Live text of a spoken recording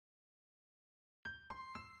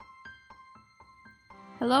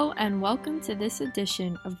Hello and welcome to this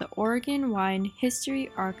edition of the Oregon Wine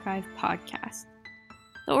History Archive podcast.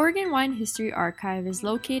 The Oregon Wine History Archive is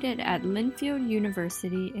located at Linfield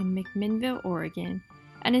University in McMinnville, Oregon,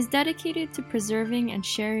 and is dedicated to preserving and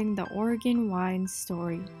sharing the Oregon wine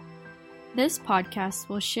story. This podcast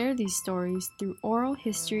will share these stories through oral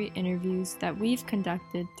history interviews that we've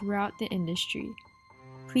conducted throughout the industry.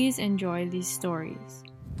 Please enjoy these stories.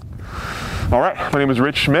 All right, my name is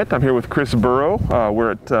Rich Schmidt. I'm here with Chris Burrough.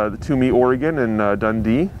 We're at the Twomey Oregon in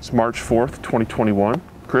Dundee. It's March 4th, 2021.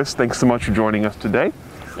 Chris, thanks so much for joining us today.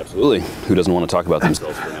 Absolutely. Who doesn't want to talk about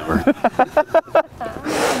themselves for an hour?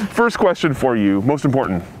 First question for you, most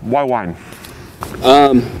important, why wine?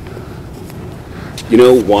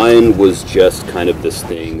 Wine was just kind of this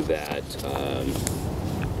thing that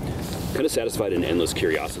kind of satisfied an endless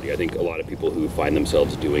curiosity. I think a lot of people who find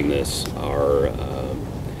themselves doing this are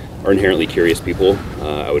inherently curious people.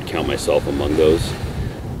 I would count myself among those.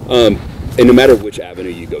 And no matter which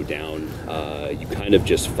avenue you go down, you kind of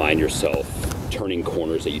just find yourself turning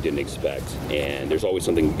corners that you didn't expect. And there's always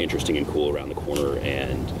something interesting and cool around the corner,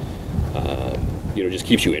 and just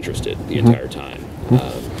keeps you interested the entire time.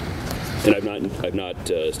 And I've not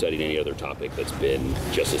studied any other topic that's been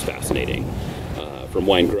just as fascinating. From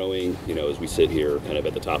wine growing, as we sit here kind of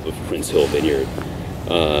at the top of Prince Hill Vineyard,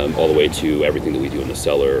 all the way to everything that we do in the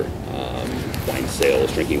cellar, wine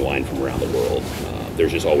sales, drinking wine from around the world.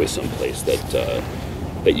 There's just always some place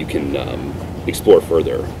that you can explore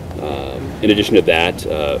further. In addition to that,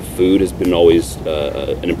 food has been always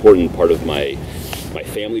an important part of my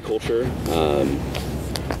family culture.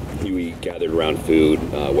 We gathered around food,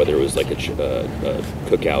 whether it was like a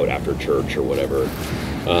cookout after church or whatever.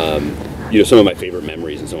 Some of my favorite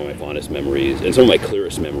memories and some of my fondest memories and some of my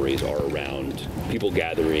clearest memories are around people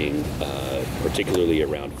gathering, particularly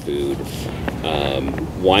around food.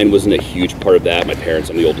 Wine wasn't a huge part of that.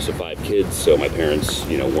 I'm the oldest of 5 kids, so my parents,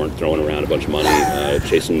 weren't throwing around a bunch of money,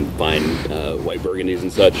 chasing fine white burgundies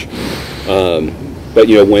and such. But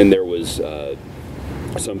when there was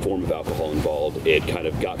some form of alcohol involved, it kind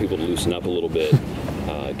of got people to loosen up a little bit,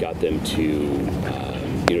 got them to,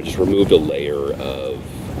 just removed a layer of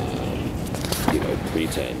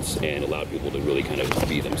pretense and allowed people to really kind of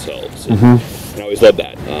be themselves. And I always loved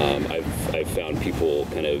that. I've found people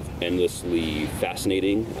kind of endlessly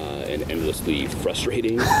fascinating and endlessly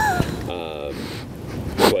frustrating.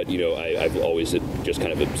 But I've always just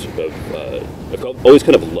kind of I've always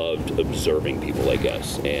kind of loved observing people, I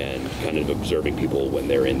guess, and kind of observing people when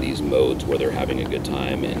they're in these modes where they're having a good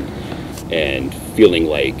time and feeling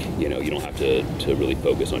like you don't have to really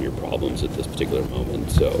focus on your problems at this particular moment.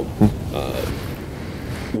 So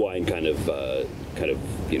wine kind of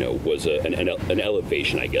was an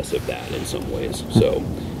elevation, I guess, of that in some ways. So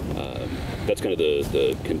that's kind of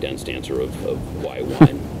the condensed answer of why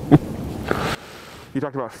wine. You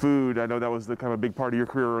talked about food. I know that was the kind of a big part of your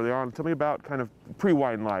career early on. Tell me about kind of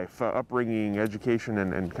pre-wine life, upbringing, education,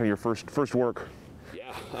 and kind of your first work.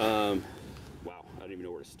 Yeah. Wow. I don't even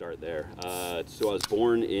know where to start there. So I was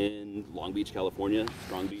born in Long Beach, California.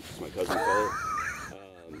 Strong Beach, as my cousins call it.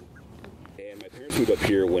 And my parents moved up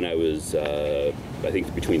here when I was, I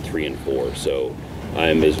think, between 3 and 4. So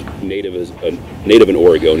I'm as native and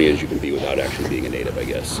Oregonian as you can be without actually being a native, I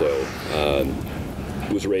guess. So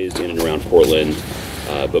was raised in and around Portland,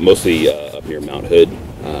 but mostly up near Mount Hood.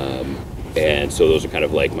 And so those are kind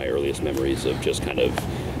of like my earliest memories of just kind of,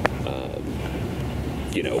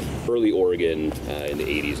 early Oregon in the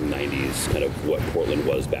 80s and 90s, kind of what Portland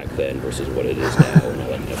was back then versus what it is now, and all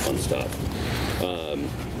that kind of fun stuff.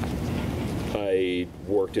 I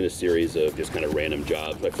worked in a series of just kind of random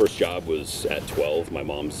jobs. My first job was at 12. My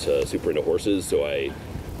mom's super into horses, so I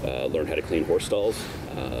learned how to clean horse stalls.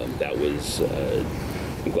 That was,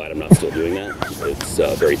 I'm glad I'm not still doing that. It's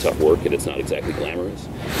very tough work, and it's not exactly glamorous.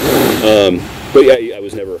 But yeah, I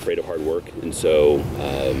was never afraid of hard work, and so,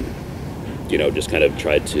 just kind of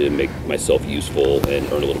tried to make myself useful and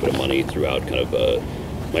earn a little bit of money throughout kind of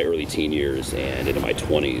my early teen years and into my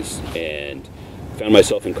 20s, and found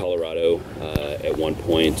myself in Colorado at one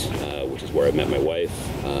point, which is where I met my wife.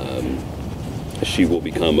 She will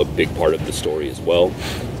become a big part of the story as well.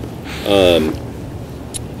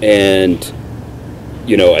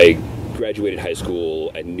 I graduated high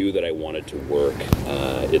school. I knew that I wanted to work.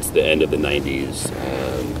 It's the end of the 90s.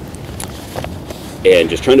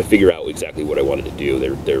 And just trying to figure out exactly what I wanted to do.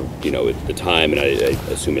 There, at the time, and I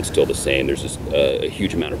assume it's still the same, there's just a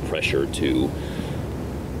huge amount of pressure to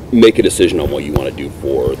make a decision on what you want to do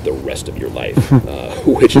for the rest of your life,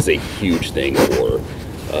 which is a huge thing for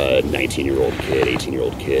a 19-year-old kid,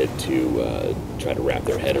 18-year-old kid to try to wrap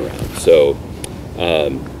their head around. So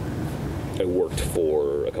I worked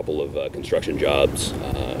for a couple of construction jobs,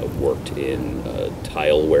 worked in a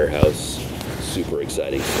tile warehouse, super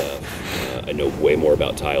exciting stuff. I know way more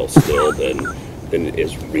about tile still than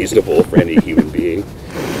is reasonable for any human being.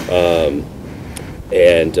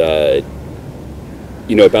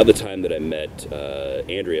 About the time that I met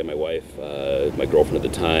Andrea, my wife, my girlfriend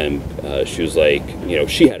at the time, she was like,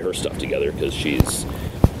 she had her stuff together because she's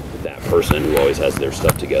that person who always has their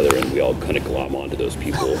stuff together, and we all kind of glom onto those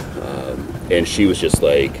people. And she was just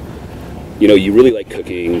like, you really like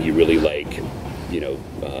cooking, you really like,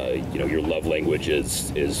 your love language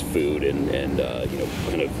is food, and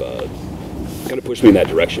kind of pushed me in that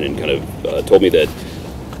direction, and kind of told me that,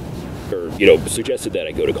 or suggested that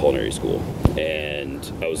I go to culinary school.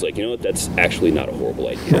 And I was like, that's actually not a horrible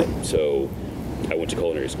idea. So I went to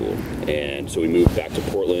culinary school, and so we moved back to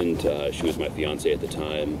Portland. She was my fiance at the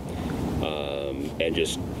time, and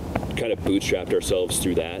just kind of bootstrapped ourselves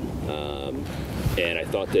through that. And I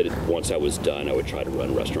thought that once I was done, I would try to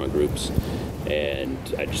run restaurant groups. And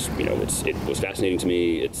I just, it was fascinating to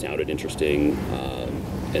me. It sounded interesting.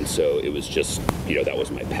 And so it was just, that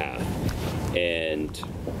was my path. And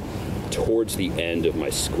towards the end of my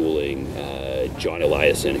schooling, John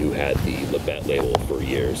Eliason, who had the Labette label for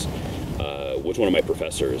years, was one of my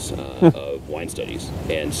professors of wine studies.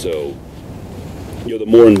 And so, the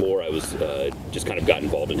more and more I was just kind of got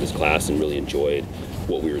involved in his class and really enjoyed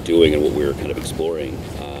what we were doing and what we were kind of exploring,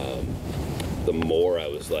 the more I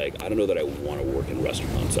was like, I don't know that I want to work in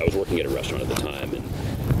restaurants. I was working at a restaurant at the time, and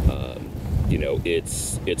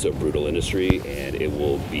it's a brutal industry, and it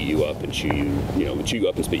will beat you up and chew you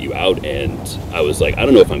up and spit you out. And I was like, I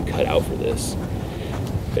don't know if I'm cut out for this.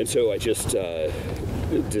 And so I just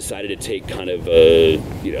decided to take kind of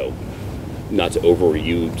not to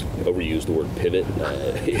overuse the word pivot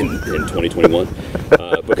in 2021,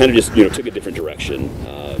 but kind of just took a different direction,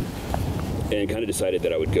 and kind of decided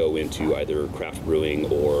that I would go into either craft brewing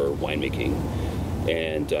or winemaking.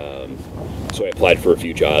 And so I applied for a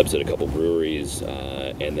few jobs at a couple breweries,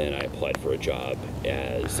 and then I applied for a job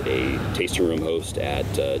as a tasting room host at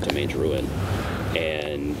Domaine Drouhin.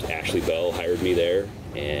 And Ashley Bell hired me there,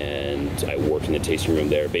 and I worked in the tasting room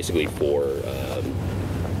there basically for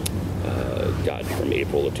from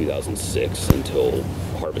April of 2006 until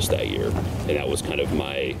harvest that year. And that was kind of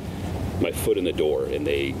my foot in the door, and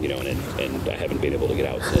they, and I haven't been able to get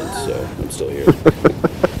out since, so I'm still here.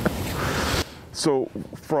 So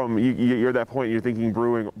from you're at that point, you're thinking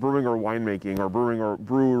brewing or winemaking, or brewing or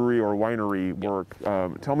brewery or winery work.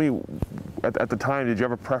 Tell me, at the time, did you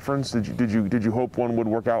have a preference? Did you hope one would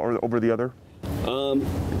work out over the other?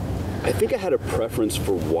 I think I had a preference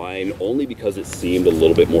for wine only because it seemed a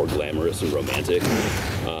little bit more glamorous and romantic.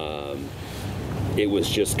 It was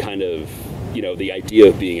just kind of, the idea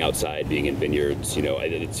of being outside, being in vineyards,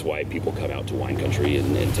 it's why people come out to wine country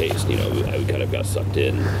and taste. I kind of got sucked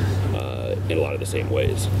in a lot of the same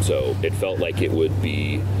ways. So it felt like it would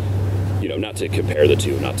be, not to compare the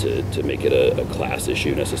two, not to make it a class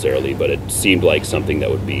issue necessarily, but it seemed like something that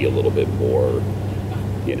would be a little bit more,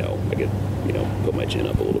 I could, put my chin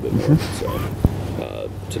up a little bit more. So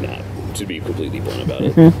to be completely blunt about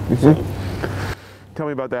it. So. Tell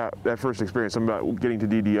me about that first experience, about getting to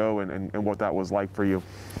DDO and what that was like for you.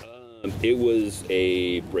 It was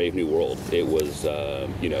a brave new world. It was, the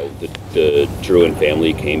Drouhin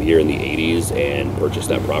family came here in the 80s and purchased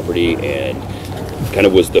that property, and kind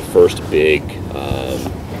of was the first big,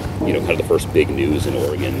 kind of the first big news in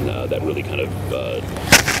Oregon that really kind of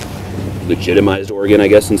legitimized Oregon, I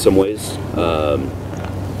guess, in some ways.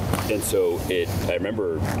 And so I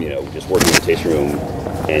remember, just working in the tasting room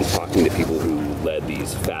and talking to people who led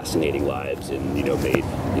these fascinating lives and, made,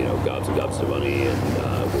 gobs and gobs of money,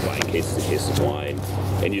 and were buying cases and cases of wine.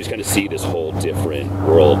 And you just kind of see this whole different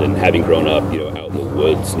world. And having grown up, out in the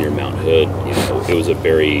woods near Mount Hood, it was a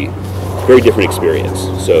very, very different experience.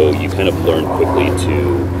 So you kind of learn quickly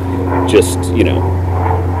to just,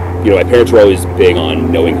 my parents were always big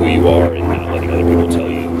on knowing who you are and not letting other people tell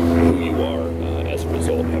you who you are, as a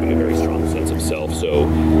result, having a very strong sense of self. So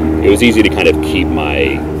it was easy to kind of keep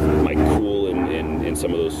my cool in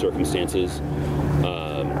some of those circumstances.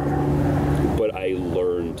 But I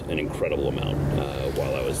learned an incredible amount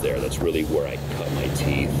while I was there. That's really where I cut my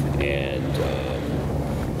teeth. And,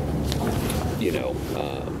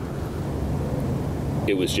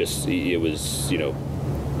 it was,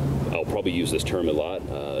 I'll probably use this term a lot.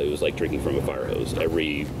 It was like drinking from a fire hose.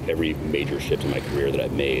 Every major shift in my career that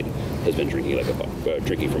I've made has been drinking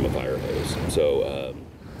from a fire hose. So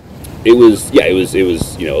it was a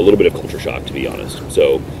little bit of culture shock, to be honest.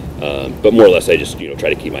 So, but more or less, I just try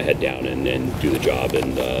to keep my head down and do the job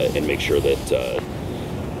and make sure that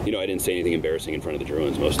I didn't say anything embarrassing in front of the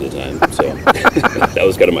Drouhins most of the time, so that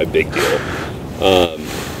was kind of my big deal.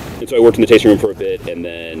 And so I worked in the tasting room for a bit, and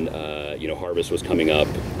then, harvest was coming up.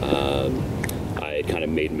 I had kind of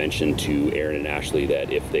made mention to Aaron and Ashley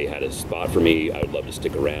that if they had a spot for me, I would love to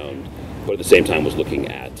stick around, but at the same time was looking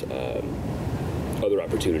at other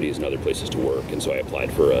opportunities and other places to work, and so I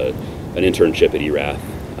applied for an internship at Erath.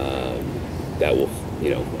 That will,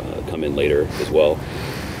 come in later as well.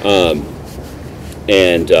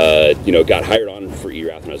 Got hired on for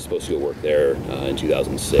Erath, and I was supposed to go work there in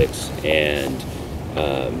 2006, and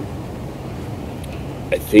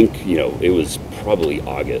I think, it was probably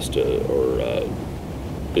August or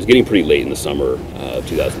it was getting pretty late in the summer of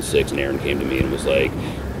 2006, and Aaron came to me and was like,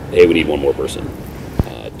 hey, we need one more person.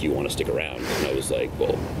 Do you want to stick around? And I was like,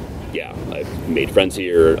 well, yeah, I've made friends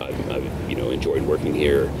here. I've enjoyed working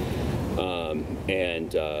here.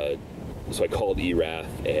 So I called Erath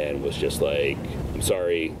and was just like, I'm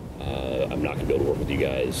sorry, I'm not going to be able to work with you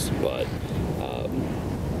guys, but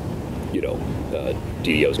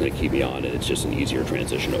DDO is going to keep me on, and it's just an easier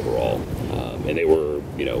transition overall. And they were,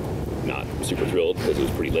 not super thrilled because it was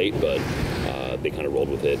pretty late, but they kind of rolled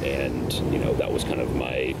with it, and that was kind of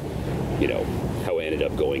my, how I ended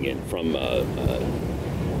up going in from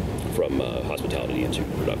hospitality into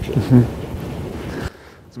production. Mm-hmm.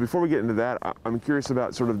 So before we get into that, I'm curious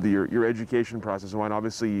about sort of your education process. And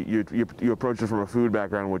obviously you approached it from a food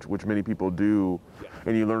background, which many people do, yeah.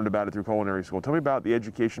 And you learned about it through culinary school. Tell me about the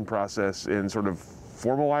education process in sort of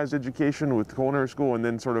formalized education with culinary school, and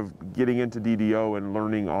then sort of getting into DDO and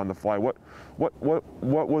learning on the fly. What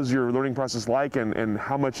was your learning process like, and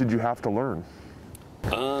how much did you have to learn?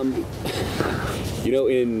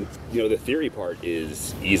 The theory part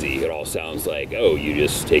is easy. It all sounds like, oh, you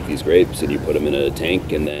just take these grapes and you put them in a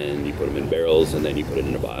tank, and then you put them in barrels, and then you put it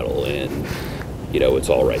in a bottle, and it's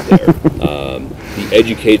all right there.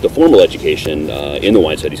 The formal education in the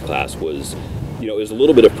wine studies class was, it was a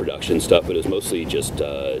little bit of production stuff, but it was mostly just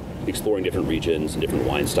exploring different regions and different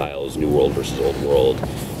wine styles, New World versus Old World.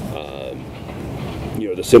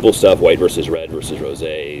 The simple stuff, white versus red versus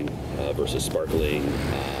rosé versus sparkling,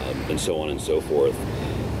 and so on and so forth.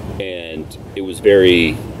 And it was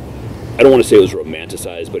very, I don't want to say it was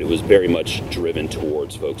romanticized, but it was very much driven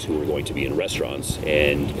towards folks who were going to be in restaurants.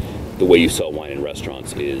 And the way you sell wine in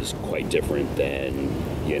restaurants is quite different than,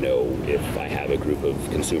 if I have a group of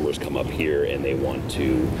consumers come up here and they want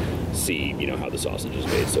to see, how the sausage is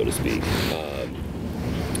made, so to speak.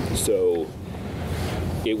 So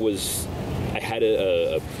it was, I had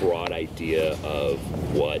a broad idea of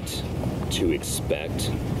what to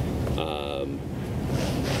expect,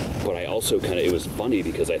 but I also it was funny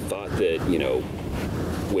because I thought that,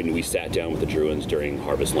 when we sat down with the Drouhins during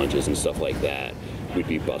harvest lunches and stuff like that, we'd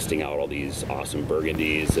be busting out all these awesome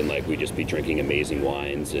Burgundies, and we'd just be drinking amazing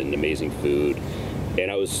wines and amazing food. And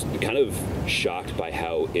I was kind of shocked by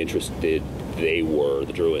how interested they were,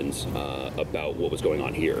 the Drouhins, about what was going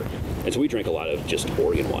on here. And so we drank a lot of just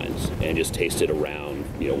Oregon wines and just tasted around,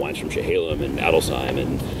 wines from Chehalem and Adelsheim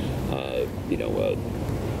and,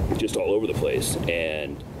 just all over the place.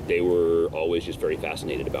 And they were always just very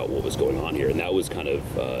fascinated about what was going on here. And that was kind of,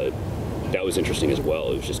 that was interesting as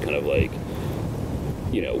well. It was just kind of like,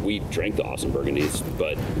 we drank the awesome Burgundies,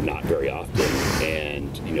 but not very often. And,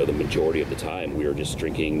 the majority of the time we were just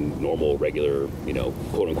drinking normal, regular,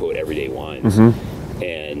 quote unquote, everyday wines. Mm-hmm.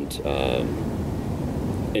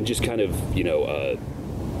 And just kind of,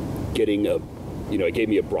 getting it gave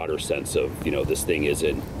me a broader sense of, this thing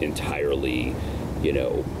isn't entirely,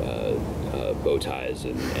 bow ties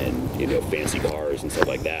and fancy cars and stuff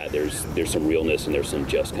like that. There's some realness, and there's some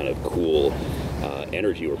just kind of cool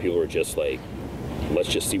energy where people are just like, let's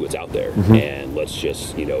just see what's out there. Mm-hmm. And let's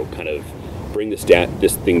just, kind of bring this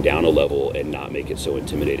thing down a level and not make it so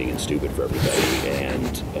intimidating and stupid for everybody.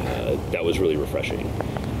 And that was really refreshing.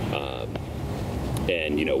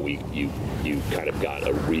 And you kind of got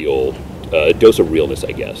a real dose of realness,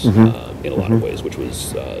 I guess, mm-hmm. In a lot mm-hmm. of ways, which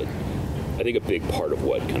was I think a big part of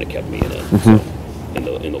what kind of kept me in it, mm-hmm.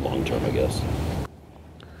 in the long term, I guess.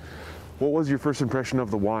 What was your first impression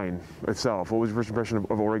of the wine itself? What was your first impression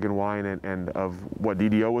of Oregon wine and of what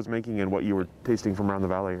DDO was making and what you were tasting from around the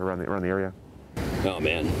valley, around the area? Oh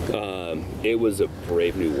man, it was a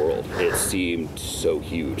brave new world. It seemed so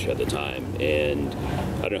huge at the time, and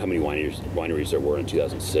I don't know how many wineries there were in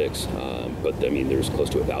 2006, but I mean there's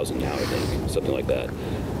close to 1,000 now, I think, something like that.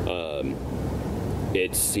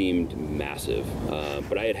 It seemed massive,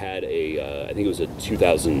 but I had I think it was a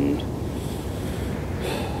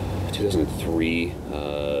 2003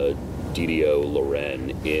 DDO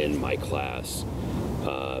Lorraine in my class,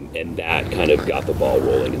 And that kind of got the ball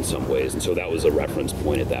rolling in some ways. And so that was a reference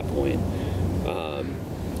point at that point.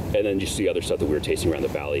 And then just the other stuff that we were tasting around the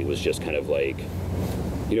valley was just kind of like,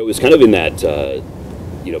 it was kind of in that,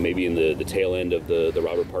 maybe in the tail end of the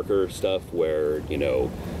Robert Parker stuff where,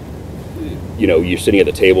 you're sitting at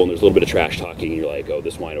the table and there's a little bit of trash talking and you're like, oh,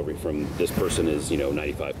 this wine over from this person is,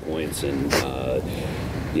 95 points and,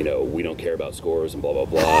 we don't care about scores and blah, blah,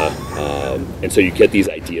 blah. And so you get these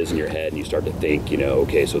ideas in your head and you start to think,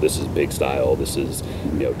 okay, so this is big style, this is,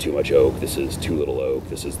 too much oak, this is too little oak,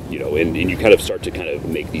 this is, and you kind of start to kind of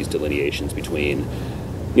make these delineations between,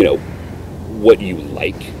 what you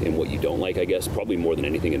like and what you don't like, I guess, probably more than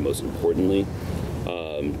anything and most importantly.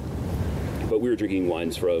 But we were drinking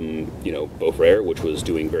wines from, Beaufrere, which was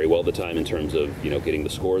doing very well at the time in terms of, getting the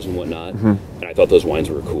scores and whatnot. Mm-hmm. And I thought those wines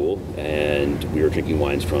were cool. And we were drinking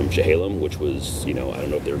wines from Chehalem, which was, I don't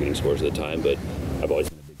know if they were getting scores at the time, but I've always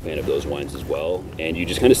been a big fan of those wines as well. And you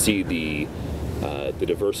just kind of see the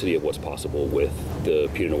diversity of what's possible with the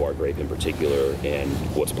Pinot Noir grape in particular and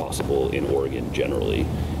what's possible in Oregon generally.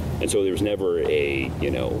 And so there was never a,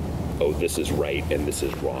 oh, this is right and this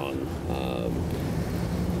is wrong.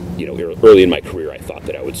 Early in my career, I thought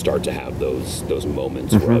that I would start to have those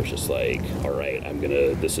moments where I was just like, all right,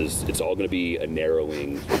 it's all gonna be a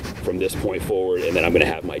narrowing from this point forward, and then I'm gonna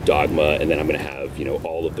have my dogma, and then I'm gonna have,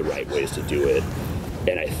 all of the right ways to do it.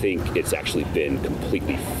 And I think it's actually been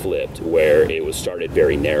completely flipped, where it was started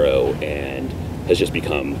very narrow and has just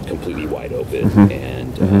become completely wide open. Mm-hmm.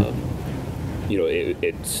 And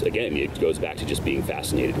it goes back to just being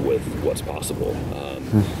fascinated with what's possible.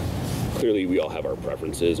 Clearly, we all have our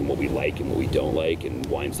preferences and what we like and what we don't like, and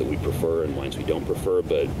wines that we prefer and wines we don't prefer.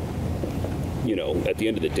 But at the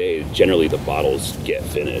end of the day, generally the bottles get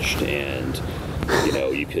finished, and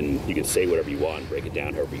you can say whatever you want, break it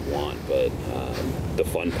down however you want. But the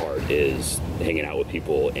fun part is hanging out with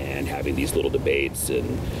people and having these little debates, and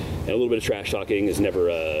a little bit of trash talking is never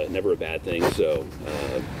a bad thing. So.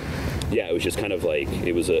 It was just kind of like,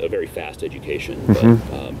 it was a very fast education,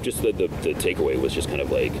 but just the takeaway was just kind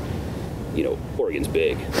of like, Oregon's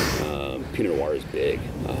big, Pinot Noir is big,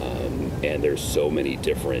 and there's so many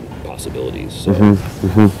different possibilities. So,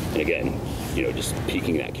 and again, just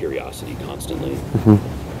piquing that curiosity constantly.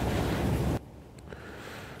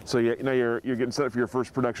 So now you're getting set up for your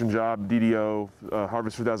first production job, DDO,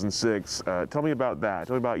 Harvest 2006. Tell me about that.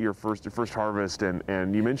 Tell me about your first harvest,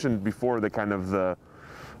 and you mentioned before that kind of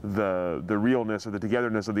the realness or the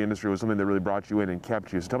togetherness of the industry was something that really brought you in and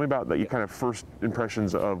kept you. So tell me about that, your kind of first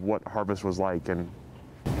impressions of what Harvest was like. And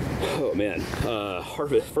oh man,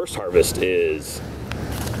 first Harvest it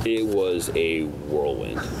was a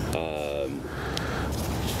whirlwind.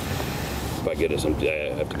 My goodness, I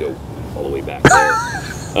have to go all the way back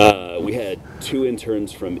there. We had 2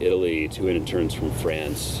 interns from Italy, 2 interns from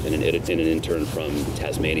France, and an intern from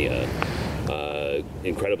Tasmania.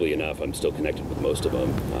 Incredibly enough, I'm still connected with most of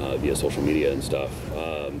them via social media and stuff.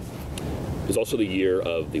 It was also the year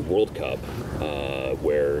of the World Cup,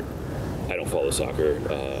 where I don't follow soccer.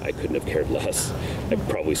 I couldn't have cared less. I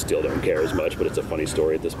probably still don't care as much, but it's a funny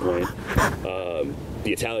story at this point.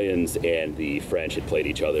 The Italians and the French had played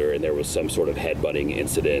each other, and there was some sort of headbutting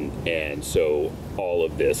incident, and so all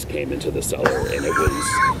of this came into the cellar, and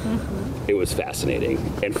it was fascinating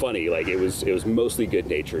and funny. Like it was mostly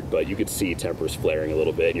good-natured, but you could see tempers flaring a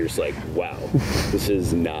little bit, and you're just like, wow, this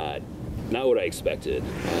is not what I expected.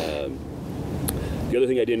 The other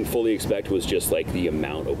thing I didn't fully expect was just like the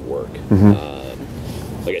amount of work.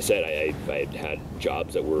 Like I said, I had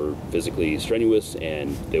jobs that were physically strenuous,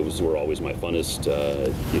 and those were always my funnest,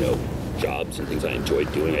 jobs and things I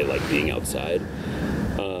enjoyed doing. I liked being outside.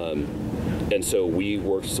 And so we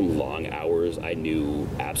worked some long hours. I knew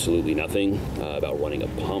absolutely nothing about running a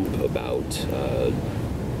pump, about,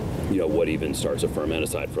 what even starts a ferment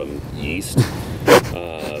aside from yeast,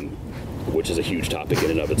 which is a huge topic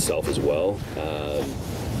in and of itself as well.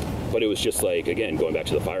 But it was just like, again, going back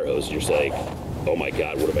to the firehose, you're just like, oh my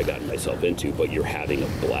God, what have I gotten myself into? But you're having a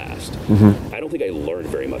blast. I don't think I learned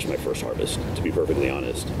very much my first harvest, to be perfectly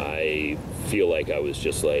honest. I feel like I was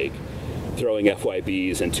just like throwing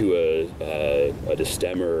FYBs into a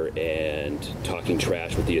destemmer and talking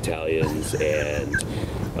trash with the Italians and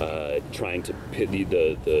trying to pit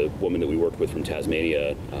the woman that we worked with from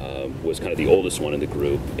Tasmania was kind of the oldest one in the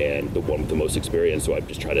group and the one with the most experience. So I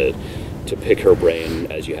just tried to pick her brain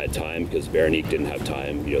as you had time, because Veronique didn't have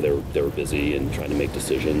time. They were busy and trying to make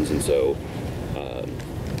decisions, and so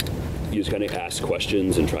you just kind of ask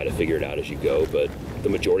questions and try to figure it out as you go. But the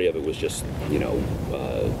majority of it was just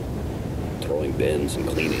throwing bins and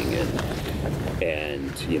cleaning and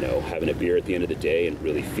and, you know, having a beer at the end of the day and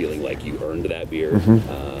really feeling like you earned that beer.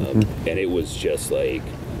 And it was just like,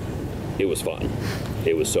 it was fun.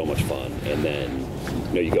 It was so much fun. And then,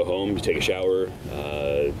 you know, you go home, you take a shower,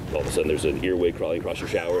 all of a sudden there's an earwig crawling across your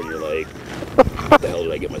shower, and you're like, what the hell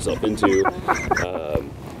did I get myself into?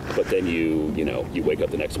 But then you wake up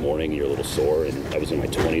the next morning and you're a little sore, and I was in my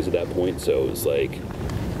 20s at that point, so it was like,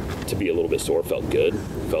 to be a little bit sore felt good.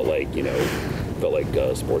 Felt like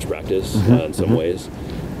sports practice in some ways.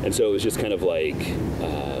 And so it was just kind of like,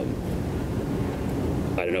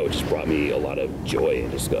 I don't know, it just brought me a lot of joy,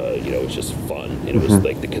 and just, you know, it was just fun. And it was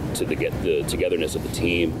like the togetherness of the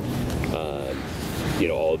team, you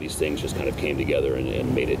know, all of these things just kind of came together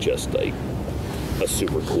and made it just like a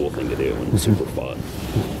super cool thing to do and super fun.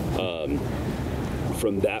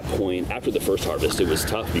 From that point, after the first harvest, it was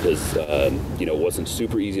tough because, you know, it wasn't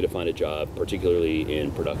super easy to find a job, particularly in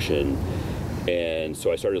production. And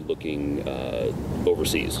so I started looking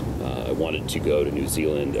overseas. I wanted to go to New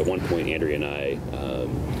Zealand. At one point, Andrea and I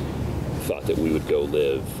thought that we would go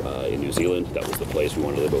live in New Zealand. That was the place. We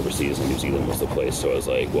wanted to live overseas, and New Zealand was the place. So I was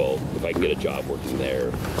like, well, if I can get a job working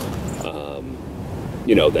there,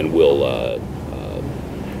 you know, then we'll,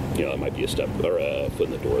 you know, it might be a step or a foot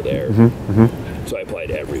in the door there. So I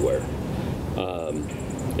applied everywhere.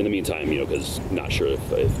 In the meantime, you know, because not sure if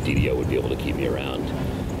DDO would be able to keep me around.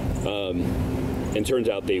 And turns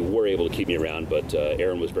out they were able to keep me around, but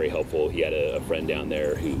Aaron was very helpful. He had a friend down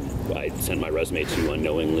there who I sent my resume to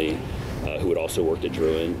unknowingly, who had also worked at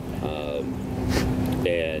Drouhin.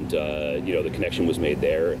 And, you know, the connection was made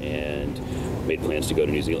there, and made plans to go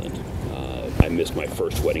to New Zealand. I missed my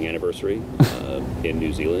first wedding anniversary in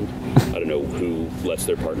New Zealand. I don't know who lets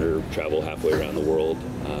their partner travel halfway around the world,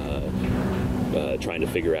 trying to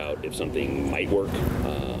figure out if something might work.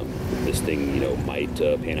 This thing, you know, might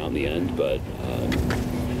pan out in the end, but,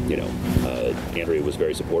 you know, Andrea was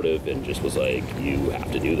very supportive and just was like, you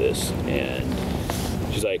have to do this.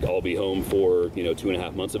 And she's like, I'll be home for, you know,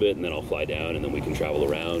 2.5 months of it, and then I'll fly down, and then we can travel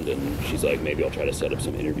around. And she's like, maybe I'll try to set up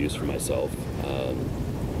some interviews for myself.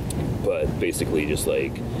 But basically just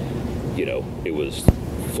like, you know, it was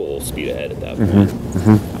full speed ahead at that point.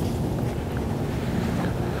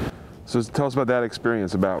 So tell us about that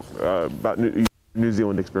experience, about New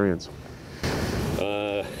Zealand experience.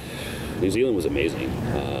 New Zealand was amazing.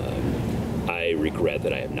 I regret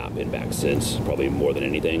that I have not been back since, probably more than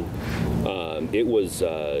anything. It was,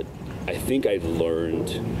 I think I've learned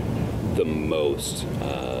the most.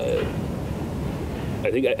 I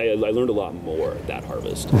think I learned a lot more at that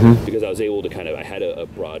harvest because I was able to kind of, I had a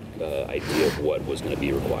broad idea of what was going to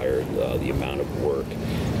be required, the amount of work.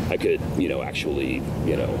 I could, you know, actually,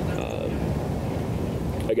 you know,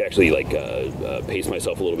 I could actually like pace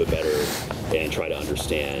myself a little bit better and try to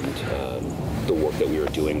understand the work that we were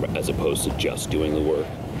doing as opposed to just doing the work.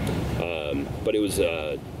 But it was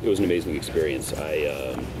an amazing experience.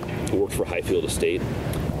 I worked for Highfield Estate.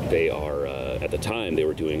 They are, at the time, they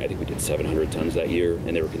were doing, I think we did 700 tons that year,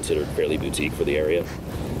 and they were considered fairly boutique for the area.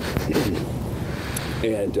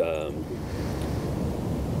 And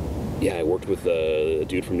yeah, I worked with a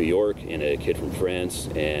dude from New York and a kid from France,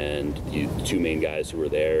 and the two main guys who were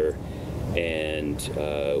there. And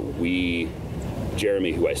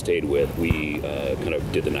Jeremy, who I stayed with, we kind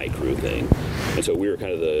of did the night crew thing. And so we were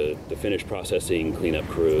kind of the finished processing, cleanup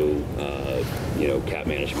crew, you know, cap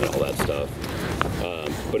management, all that stuff.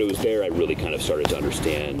 But it was there I really kind of started to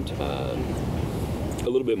understand a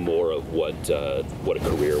little bit more of what a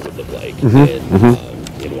career would look like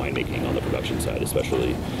in winemaking on the production side,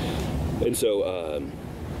 especially. And so,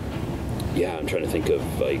 yeah, I'm trying to think of,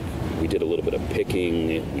 like, we did a little bit of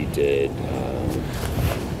picking. We did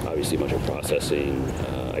obviously a bunch of processing.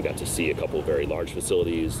 I got to see a couple of very large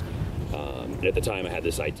facilities. And at the time, I had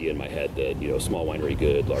this idea in my head that, you know, small winery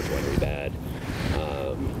good, large winery bad.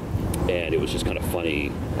 And it was just kind of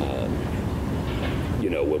funny, you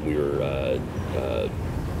know, when we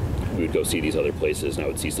would go see these other places, and I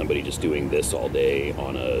would see somebody just doing this all day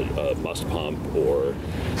on a must pump, or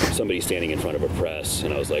somebody standing in front of a press,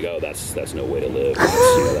 and I was like, oh, that's no way to live.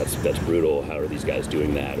 That's brutal. How are these guys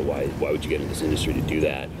doing that? Why would you get in this industry to do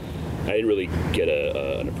that? I didn't really get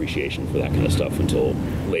an appreciation for that kind of stuff until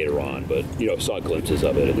later on, but, you know, saw glimpses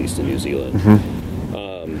of it, at least in New Zealand.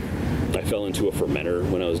 I fell into a fermenter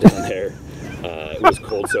when I was down there. It was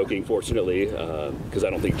cold soaking, fortunately, because I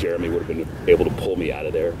don't think Jeremy would have been able to pull me out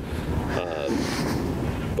of there.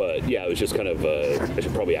 But yeah, it was just kind of, I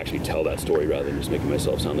should probably actually tell that story rather than just making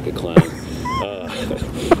myself sound like a clown.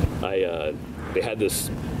 They had this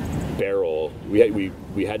barrel,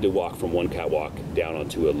 we had to walk from one catwalk down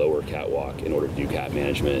onto a lower catwalk in order to do cat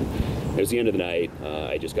management. It was the end of the night.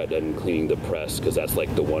 I just got done cleaning the press because that's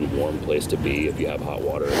like the one warm place to be if you have hot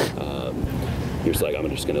water. You're just like, I'm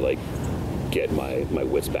just gonna like get my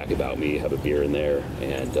wits back about me, have a beer in there,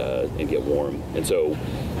 and get warm. And so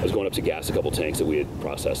I was going up to gas a couple tanks that we had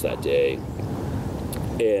processed that day,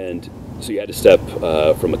 and so you had to step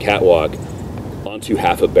from a catwalk onto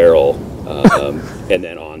half a barrel and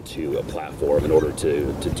then onto a platform in order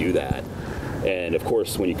to do that. And of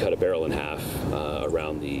course, when you cut a barrel in half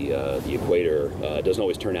around the equator, it doesn't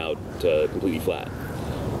always turn out completely flat.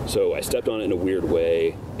 So I stepped on it in a weird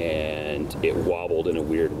way, and it wobbled in a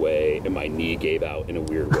weird way, and my knee gave out in a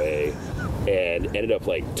weird way, and ended up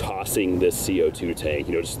like tossing this CO2 tank,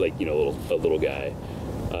 just like a little guy,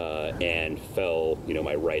 and fell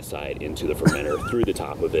my right side into the fermenter through the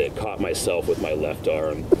top of it, caught myself with my left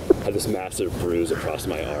arm, had this massive bruise across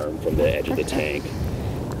my arm from the edge of the tank,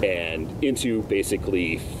 and into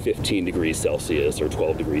basically 15 degrees Celsius or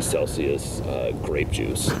 12 degrees Celsius grape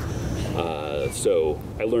juice. So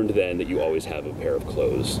I learned then that you always have a pair of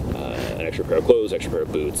clothes, an extra pair of clothes, extra pair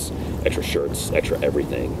of boots, extra shirts, extra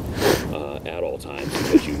everything at all times,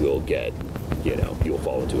 because you will get, you'll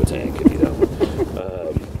fall into a tank if you don't.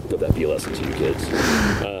 Let that be a lesson to you kids.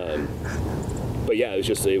 But yeah,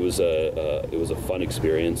 it was a fun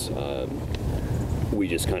experience. We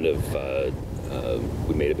just kind of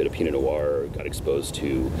we made a bit of Pinot Noir, got exposed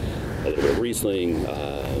to a little bit of Riesling.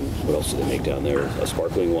 What else do they make down there? A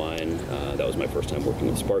sparkling wine. That was my first time working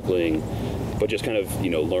with sparkling, but just kind of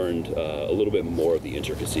learned a little bit more of the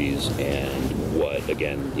intricacies and what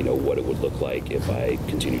it would look like if I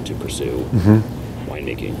continued to pursue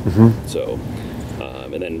winemaking. So.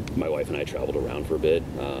 And then my wife and I traveled around for a bit.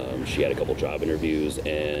 She had a couple job interviews,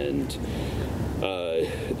 and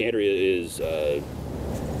Andrea is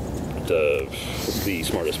the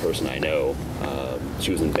smartest person I know.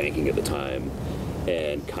 She was in banking at the time,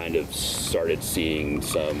 and kind of started seeing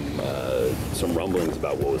some rumblings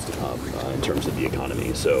about what was to come in terms of the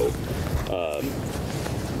economy. So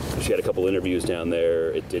she had a couple interviews down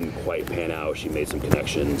there. It didn't quite pan out. She made some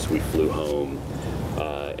connections. We flew home.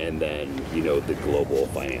 And then, the global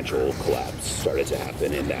financial collapse started to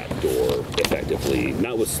happen, and that door effectively,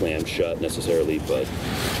 not was slammed shut necessarily, but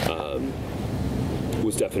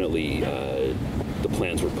was definitely, the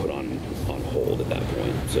plans were put on hold at that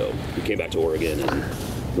point. So we came back to Oregon and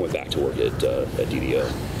went back to work at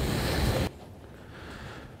DDO.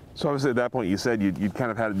 So obviously at that point you said you'd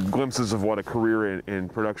kind of had glimpses of what a career in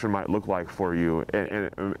production might look like for you,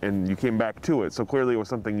 and you came back to it. So clearly it was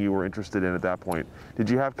something you were interested in at that point. Did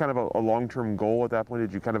you have kind of a long-term goal at that point?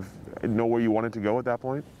 Did you kind of know where you wanted to go at that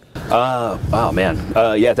point? Oh man.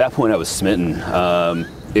 Yeah, at that point I was smitten.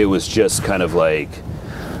 It was just kind of like,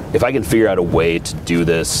 if I can figure out a way to do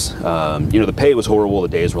this, the pay was horrible, the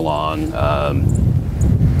days were long,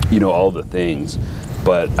 all the things.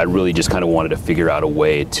 But I really just kind of wanted to figure out a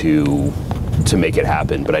way to make it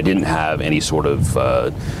happen. But I didn't have any sort of,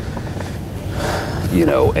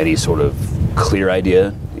 clear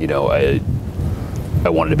idea. I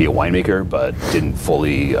wanted to be a winemaker, but didn't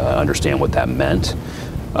fully understand what that meant.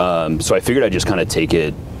 So I figured I'd just kind of take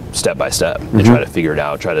it step by step and try to figure it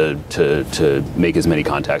out, try to make as many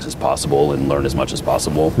contacts as possible and learn as much as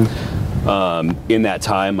possible. In that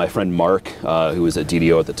time, my friend Mark, who was at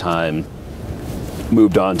DDO at the time,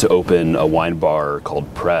 moved on to open a wine bar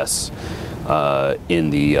called Press in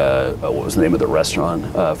the, what was the name of the restaurant?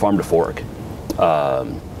 Farm to Fork,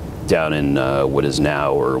 down in what is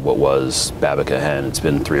now, or what was, Babica Hen. It's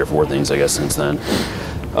been 3 or 4 things, I guess, since then.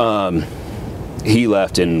 He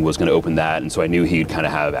left and was going to open that, and so I knew he'd kind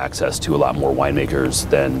of have access to a lot more winemakers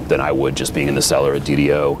than I would just being in the cellar at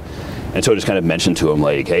DDO. And so I just kind of mentioned to him,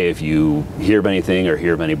 like, hey, if you hear of anything or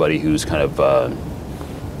hear of anybody who's kind of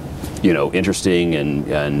interesting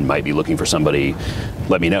and might be looking for somebody,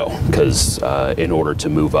 let me know, because in order to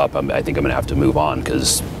move up, I think I'm gonna have to move on,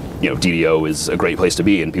 because DDO is a great place to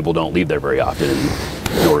be and people don't leave there very often, and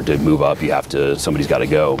in order to move up somebody's got to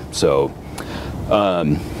go. So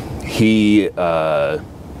he God,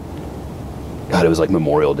 it was like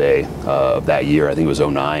Memorial Day of that year, I think it was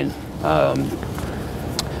 2009.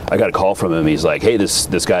 I got a call from him. He's like, hey,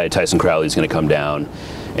 this guy Tyson Crowley's gonna come down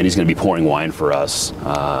and he's going to be pouring wine for us.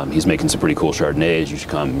 He's making some pretty cool Chardonnays. You should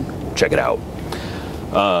come check it out.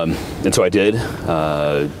 And so I did.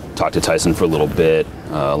 Talked to Tyson for a little bit,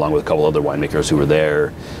 along with a couple other winemakers who were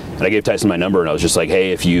there. And I gave Tyson my number, and I was just like,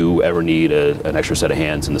 hey, if you ever need an extra set of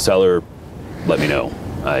hands in the cellar, let me know.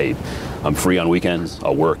 I I'm free on weekends.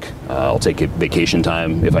 I'll work. I'll take vacation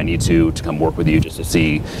time if I need to come work with you just to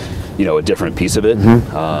see, a different piece of it.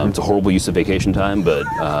 It's a horrible use of vacation time, but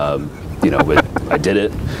but I did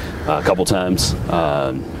it a couple times,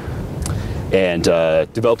 and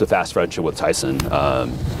developed a fast friendship with Tyson,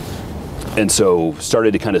 and so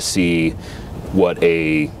started to kind of see what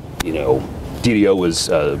a DDO was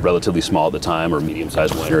relatively small at the time, or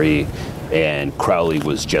medium-sized winery, and Crowley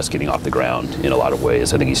was just getting off the ground in a lot of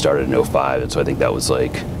ways. I think he started in 2005, and so I think that was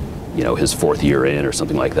like, his 4th year in or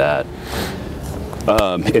something like that.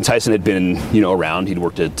 And Tyson had been, around. He'd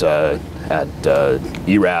worked at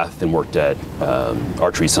Erath and worked at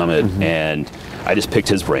Archery Summit, and I just picked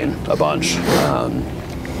his brain a bunch.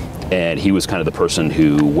 And he was kind of the person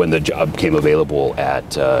who, when the job came available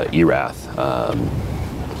at Erath,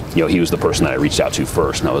 he was the person that I reached out to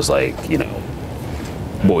first, and I was like,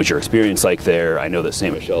 what was your experience like there? I know that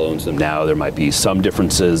Saint Michel owns them now. There might be some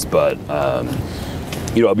differences, but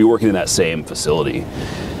I'll be working in that same facility.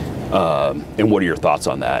 And what are your thoughts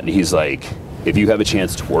on that? And he's like, if you have a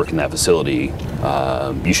chance to work in that facility,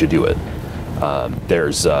 you should do it.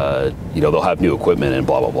 There's, they'll have new equipment and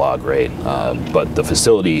blah, blah, blah, great. But the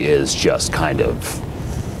facility is just kind of,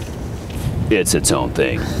 it's its own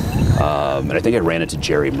thing. And I think I ran into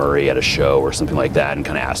Jerry Murray at a show or something like that and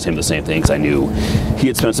kind of asked him the same thing, because I knew he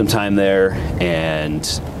had spent some time there, and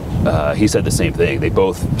he said the same thing. They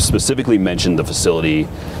both specifically mentioned the facility,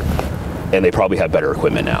 and they probably have better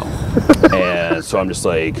equipment now. And so I'm just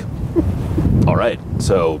like, all right.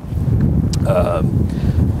 So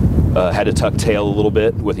had to tuck tail a little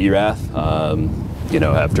bit with Erath,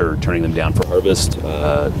 after turning them down for harvest.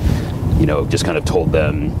 Just kind of told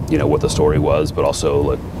them, what the story was, but also,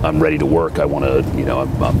 like, I'm ready to work. I want to,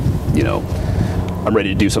 I'm ready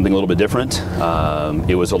to do something a little bit different.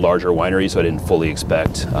 It was a larger winery, so I didn't fully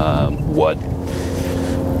expect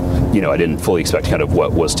I didn't fully expect kind of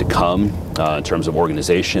what was to come in terms of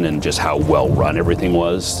organization and just how well run everything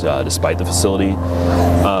was, despite the facility.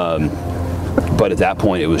 But at that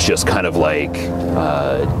point, it was just kind of like,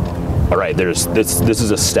 all right, this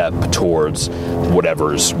is a step towards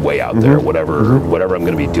whatever's way out there, whatever I'm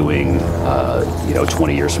going to be doing,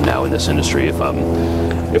 20 years from now in this industry, if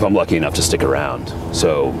I'm lucky enough to stick around.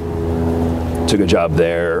 So took the job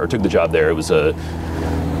there. It was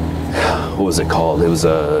what was it called? It was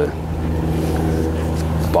a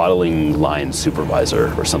bottling line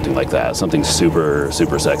supervisor or something like that. Something super,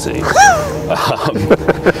 super sexy.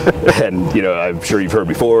 And, I'm sure you've heard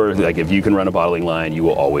before, like, if you can run a bottling line, you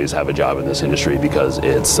will always have a job in this industry because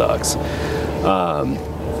it sucks.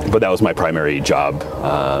 But that was my primary job.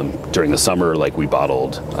 During the summer, like, we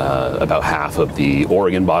bottled about half of the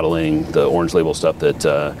Oregon bottling, the orange label stuff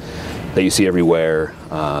that you see everywhere.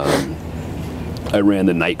 I ran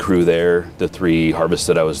the night crew there, the 3 harvests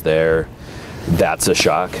that I was there. That's a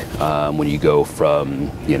shock when you go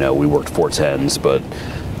from, we worked 410s, but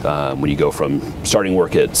when you go from starting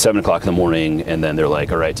work at 7 o'clock in the morning, and then they're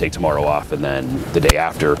like, all right, take tomorrow off, and then the day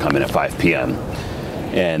after come in at 5 p.m.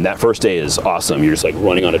 And that first day is awesome. You're just like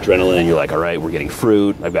running on adrenaline. You're like, all right, we're getting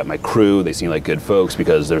fruit. I've got my crew. They seem like good folks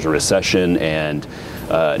because there's a recession and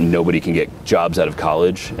nobody can get jobs out of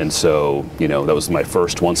college. And so, that was my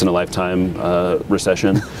first once in a lifetime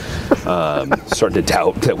recession. Starting to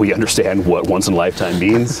doubt that we understand what once in a lifetime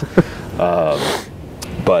means. I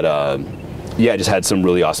just had some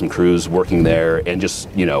really awesome crews working there, and just,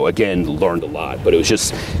 again, learned a lot, but it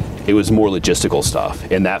was more logistical stuff.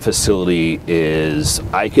 And that facility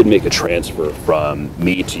I could make a transfer from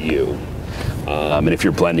me to you. And if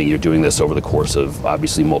you're blending, you're doing this over the course of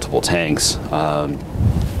obviously multiple tanks.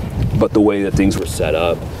 But the way that things were set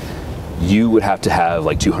up, you would have to have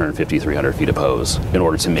like 250, 300 feet of hose in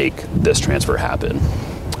order to make this transfer happen.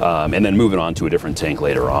 And then moving on to a different tank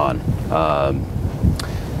later on.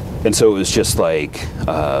 And so it was just like,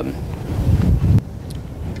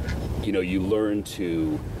 you learn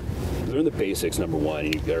the basics, number one,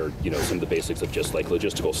 and you some of the basics of just like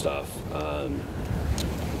logistical stuff.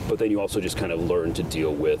 But then you also just kind of learn to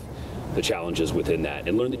deal with the challenges within that,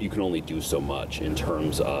 and learn that you can only do so much in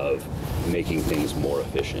terms of making things more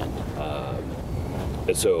efficient.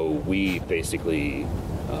 And so we basically,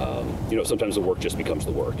 sometimes the work just becomes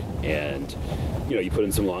the work, and you put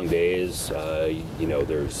in some long days.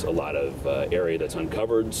 There's a lot of area that's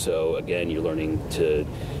uncovered. So again, you're learning to.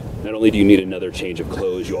 Not only do you need another change of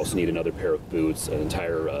clothes, you also need another pair of boots, an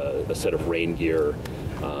entire a set of rain gear,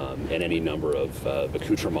 and any number of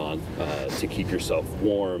accoutrements to keep yourself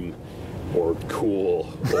warm or cool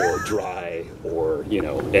or dry or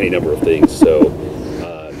any number of things. So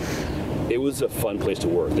it was a fun place to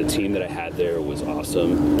work. The team that I had there was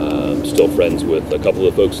awesome. Still friends with a couple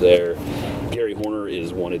of folks there. Gary Horner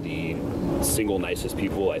is one of the single nicest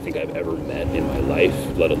people I think I've ever met in my life,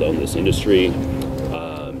 let alone this industry.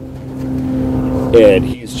 And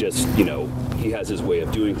he's just, he has his way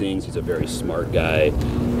of doing things. He's a very smart guy.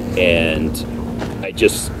 And I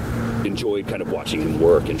just enjoyed kind of watching him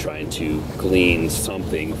work and trying to glean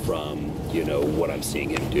something from, what I'm seeing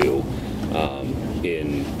him do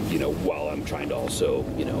while I'm trying to also,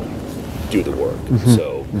 do the work. Mm-hmm.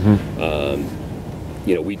 So,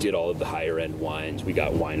 we did all of the higher end wines. We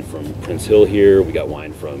got wine from Prince Hill here. We got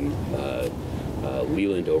wine from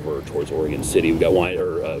Leland over towards Oregon City. We got wine,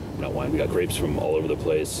 we got grapes from all over the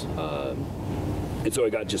place. And so I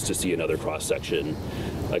got just to see another cross section,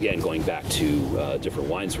 again, going back to different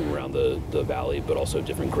wines from around the valley, but also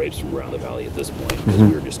different grapes from around the valley at this point, because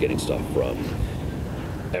we were just getting stuff from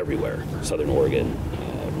everywhere, Southern Oregon,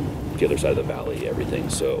 the other side of the valley, everything.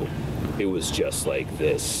 So it was just like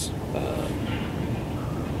this,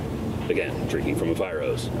 again, drinking from a fire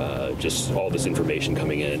hose, just all this information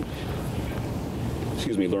coming in.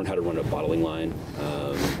 Learn how to run a bottling line,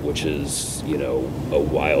 which is, a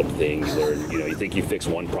wild thing. You learn, you think you fix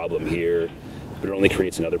one problem here, but it only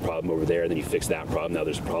creates another problem over there. Then you fix that problem. Now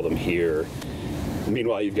there's a problem here.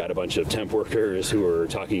 Meanwhile, you've got a bunch of temp workers who are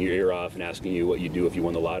talking your ear off and asking you what you do if you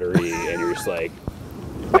won the lottery, and you're just like,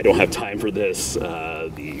 I don't have time for this.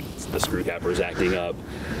 The screw capper is acting up.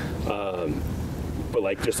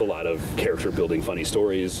 But just a lot of character building funny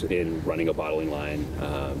stories in running a bottling line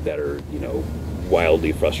that are,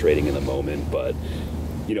 wildly frustrating in the moment, but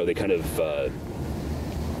they kind of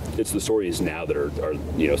it's the stories now that are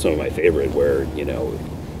some of my favorite, where you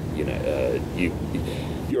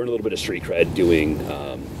earn a little bit of street cred doing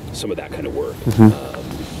some of that kind of work.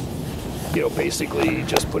 Basically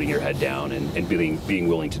just putting your head down and being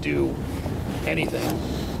willing to do anything.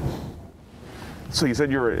 So you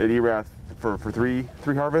said you were at Erath for three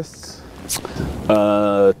harvests?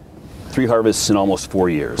 3 harvests in almost 4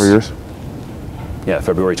 years. 4 years? Yeah,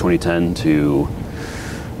 February 2010 to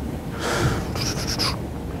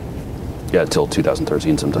till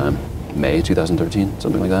 2013 sometime, May 2013,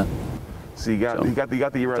 something like that. So you got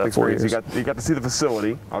the Erath experience. You got to see the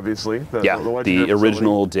facility, obviously. The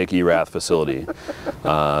original Dick Erath facility.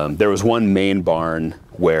 There was one main barn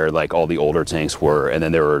where all the older tanks were, and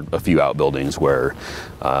then there were a few outbuildings where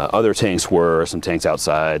other tanks were, some tanks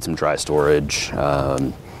outside, some dry storage.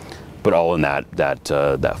 But all in that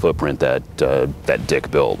footprint that Dick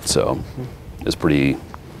built, so it was pretty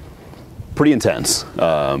intense.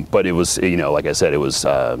 But it was, like I said, it was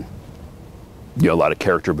a lot of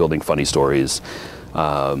character building, funny stories.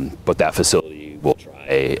 But that facility will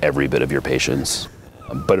try every bit of your patience,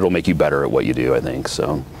 but it'll make you better at what you do, I think.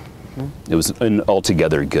 So it was an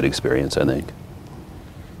altogether good experience, I think.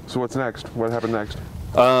 So what's next? What happened next?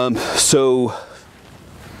 So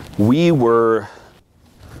we were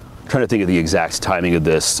trying to think of the exact timing of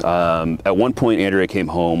this. At one point, Andrea came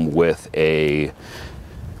home with a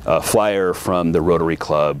flyer from the Rotary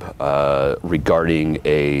Club regarding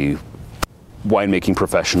a winemaking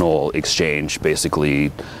professional exchange,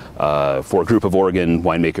 basically for a group of Oregon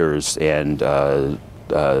winemakers and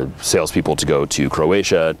salespeople to go to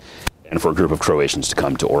Croatia, and for a group of Croatians to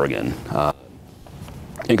come to Oregon.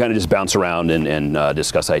 And kind of just bounce around and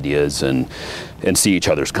discuss ideas and see each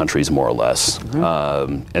other's countries more or less.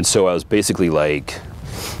 And so I was basically like,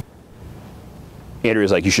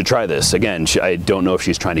 Andrea's like, you should try this. Again, I don't know if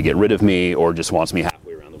she's trying to get rid of me or just wants me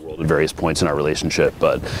halfway around the world at various points in our relationship,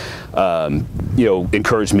 but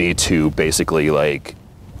encouraged me to basically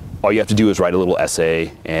all you have to do is write a little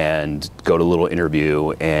essay and go to a little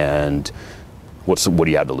interview, and what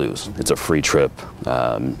do you have to lose? It's a free trip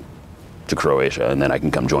to Croatia, and then I can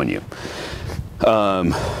come join you.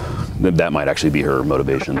 That might actually be her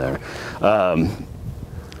motivation there.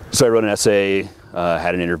 So I wrote an essay,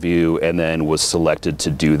 had an interview, and then was selected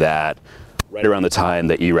to do that right around the time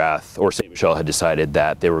that Erath or St. Michel had decided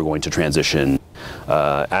that they were going to transition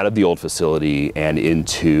out of the old facility and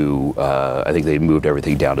into, I think they moved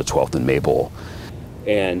everything down to 12th and Maple.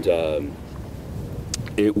 And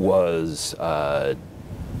it was,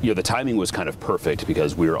 the timing was kind of perfect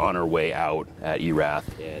because we were on our way out at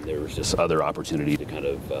Erath, and there was just other opportunity to kind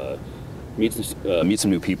of meet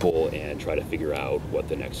some new people and try to figure out what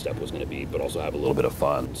the next step was going to be, but also have a little bit of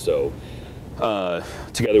fun. So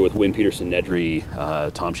together with Wynn Peterson Nedry,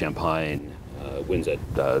 Tom Champagne, Wynn's at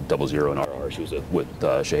 00 and RR. She was with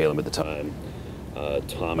Chehalem at the time.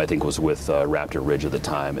 Tom, I think, was with Raptor Ridge at the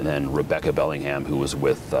time, and then Rebecca Bellingham, who was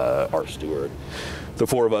with our steward. The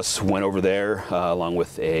four of us went over there along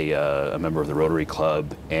with a member of the Rotary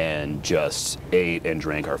Club and just ate and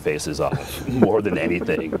drank our faces off more than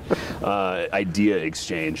anything. Idea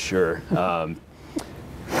exchange, sure.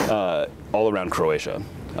 All around Croatia.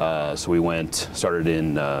 So we started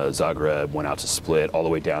in Zagreb, went out to Split, all the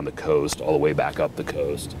way down the coast, all the way back up the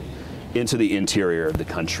coast, into the interior of the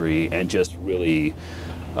country, and just really,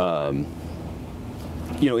 in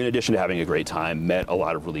addition to having a great time, met a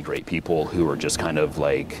lot of really great people who were just kind of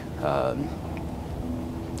like,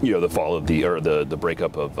 the fall of the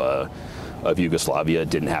breakup of Yugoslavia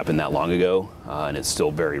didn't happen that long ago, and it's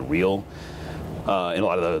still very real in a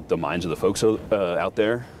lot of the minds of the folks out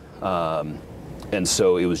there. And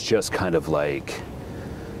so it was just kind of like,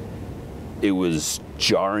 it was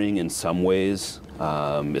jarring in some ways,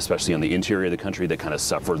 especially on the interior of the country that kind of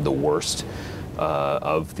suffered the worst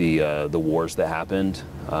of the wars that happened.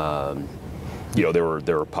 There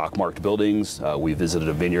were pockmarked buildings. We visited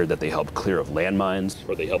a vineyard that they helped clear of landmines,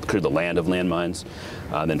 or they helped clear the land of landmines,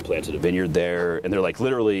 then planted a vineyard there. And they're like,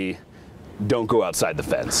 literally, don't go outside the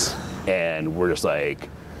fence. And we're just like,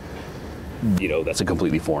 that's a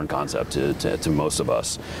completely foreign concept to most of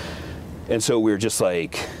us. And so we were just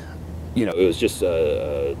like, it was just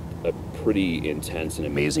a pretty intense and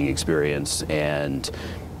amazing experience. And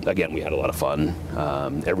again, we had a lot of fun.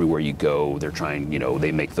 Everywhere you go, they're trying,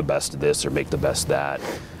 they make the best of this or make the best of that.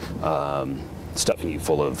 Stuffing you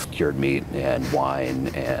full of cured meat and wine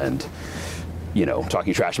and,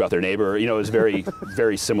 talking trash about their neighbor. It was very,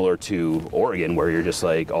 very similar to Oregon, where you're just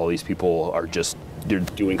like, all these people are just, they're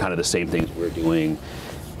doing kind of the same things we're doing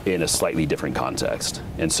in a slightly different context.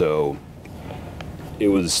 And so it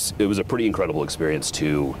was a pretty incredible experience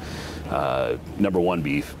to, number one,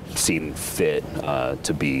 be seen fit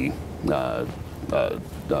to be to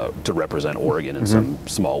represent Oregon in some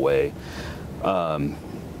small way,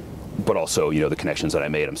 but also the connections that I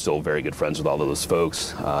made. I'm still very good friends with all of those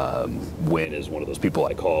folks. Wynn is one of those people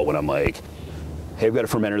I call when I'm like, hey, I've got a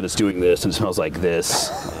fermenter that's doing this and it smells like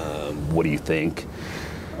this. What do you think?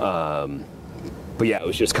 But yeah, it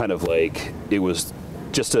was just kind of like, it was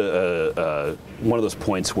just one of those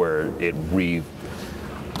points where it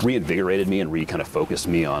reinvigorated me and kind of focused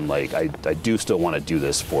me on like, I do still want to do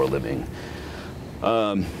this for a living.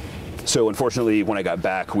 So unfortunately, when I got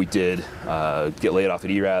back, we did get laid off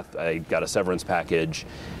at Erath. I got a severance package,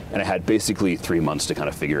 and I had basically 3 months to kind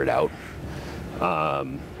of figure it out.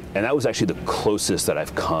 And that was actually the closest that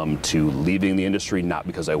I've come to leaving the industry, not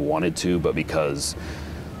because I wanted to, but because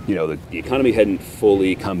the economy hadn't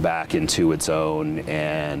fully come back into its own,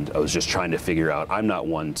 and I was just trying to figure out, I'm not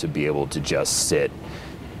one to be able to just sit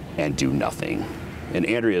and do nothing. And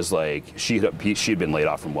Andrea's like, she'd been laid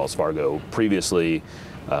off from Wells Fargo previously,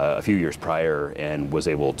 a few years prior, and was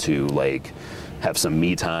able to like have some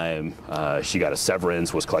me time. She got a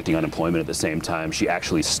severance, was collecting unemployment at the same time. She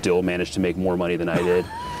actually still managed to make more money than I did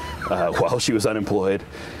while she was unemployed.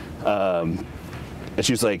 And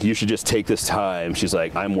she's like, you should just take this time. She's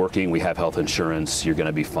like, I'm working, we have health insurance, you're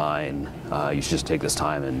gonna be fine. You should just take this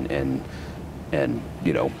time and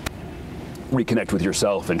reconnect with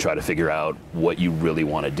yourself and try to figure out what you really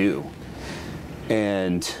want to do.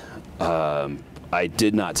 And I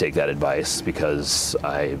did not take that advice because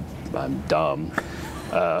I'm dumb.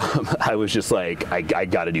 I was just like, I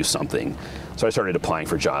got to do something. So I started applying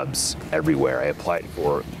for jobs everywhere. I applied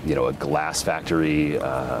for, a glass factory.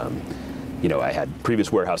 I had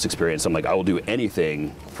previous warehouse experience. I'm like, I will do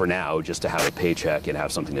anything for now just to have a paycheck and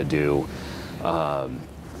have something to do. At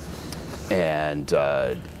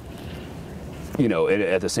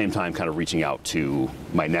the same time, kind of reaching out to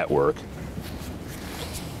my network,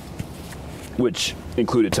 which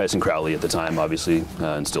included Tyson Crowley at the time, obviously,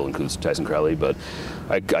 and still includes Tyson Crowley. But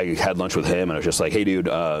I had lunch with him, and I was just like, hey, dude,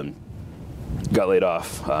 got laid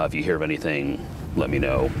off. If you hear of anything, let me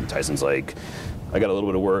know. Tyson's like, I got a little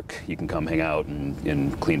bit of work. You can come hang out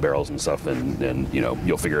and clean barrels and stuff, and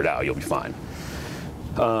you'll figure it out. You'll be fine.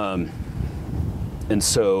 And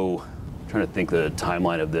so, I'm trying to think the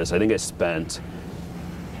timeline of this. I think I spent,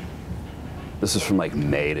 this is from like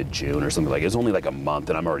May to June or something. Like, it's only like a month,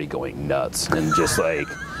 and I'm already going nuts and just like,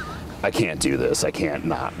 I can't do this. I can't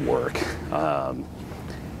not work.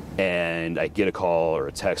 And I get a call or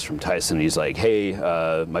a text from Tyson. And he's like, hey,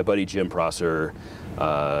 my buddy Jim Prosser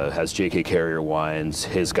has JK Carriere wines.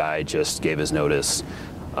 His guy just gave his notice.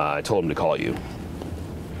 I told him to call you.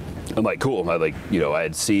 I'm like, cool. I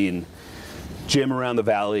had seen Jim around the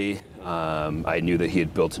valley. I knew that he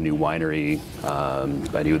had built a new winery.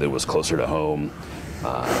 I knew that it was closer to home,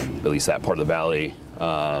 at least that part of the valley.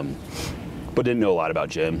 but didn't know a lot about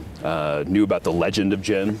Jim. Knew about the legend of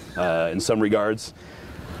Jim in some regards.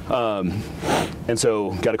 And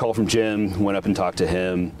so got a call from Jim, went up and talked to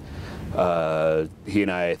him. He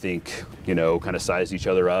and I think, kind of sized each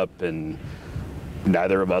other up, and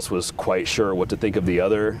neither of us was quite sure what to think of the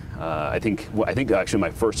other. I think actually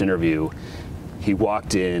my first interview, he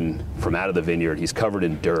walked in from out of the vineyard. He's covered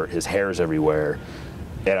in dirt. His hair's everywhere.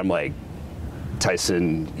 And I'm like,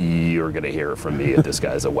 Tyson, you're going to hear from me if this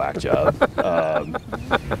guy's a whack job. I'm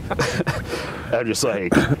just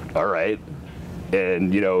like, all right.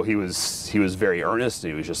 And, he was very earnest.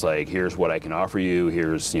 He was just like, here's what I can offer you.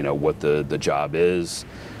 Here's, what the job is,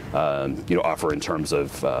 offer in terms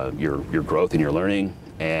of your growth and your learning.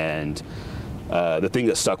 And the thing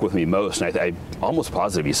that stuck with me most, and I almost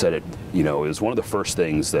positive he said it, it was one of the first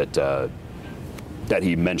things that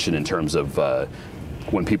he mentioned in terms of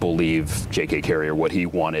when people leave J.K. Carriere, what he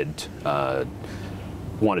wanted to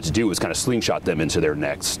do was kind of slingshot them into their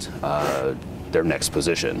next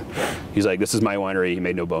position. He's like, this is my winery. He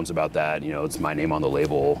made no bones about that. It's my name on the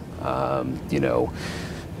label.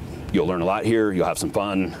 You'll learn a lot here. You'll have some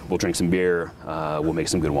fun. We'll drink some beer. We'll make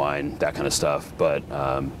some good wine, that kind of stuff. But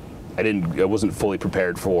I wasn't fully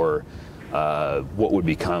prepared for what would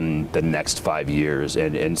become the next 5 years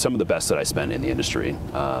and some of the best that I spent in the industry.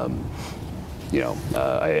 I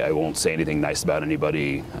won't say anything nice about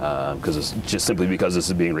anybody because it's just simply because this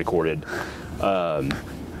is being recorded.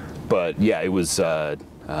 But yeah, it was, I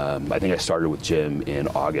think I started with Jim in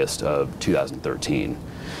August of 2013.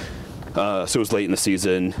 So it was late in the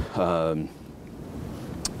season. And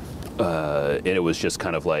it was just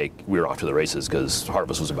kind of like we were off to the races because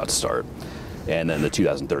harvest was about to start. And then the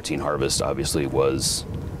 2013 harvest obviously was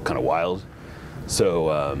kind of wild.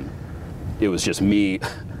 So it was just me.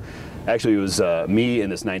 Actually, it was me and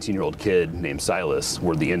this 19-year-old kid named Silas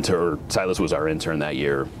were the intern. Silas was our intern that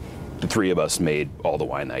year. The three of us made all the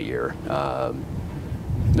wine that year. I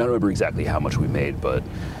don't remember exactly how much we made, but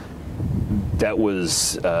that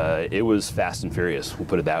was, it was fast and furious, we'll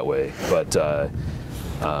put it that way. But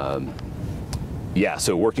yeah,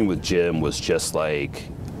 so working with Jim was just like,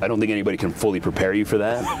 I don't think anybody can fully prepare you for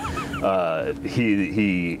that.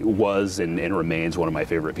 He was and remains one of my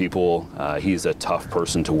favorite people. He's a tough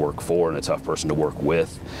person to work for and a tough person to work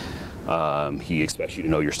with. He expects you to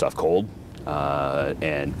know your stuff cold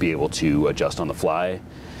and be able to adjust on the fly.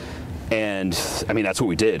 And I mean, that's what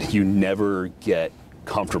we did. You never get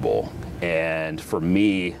comfortable. And for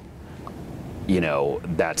me,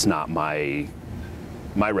 that's not my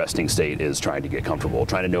resting state, is trying to get comfortable,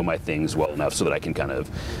 trying to know my things well enough so that I can kind of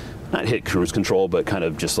not hit cruise control, but kind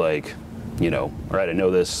of just like, all right, I know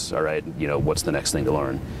this. All right, what's the next thing to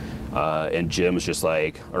learn? And Jim was just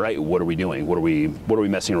like, all right, what are we doing? What are we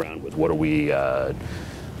messing around with? What are we gonna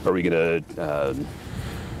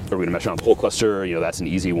mess around with the whole cluster? That's an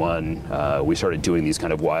easy one. We started doing these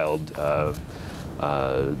kind of wild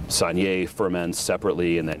Saunier ferments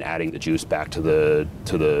separately, and then adding the juice back to the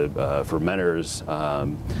fermenters.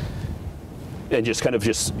 And just kind of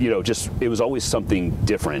it was always something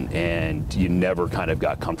different, and you never kind of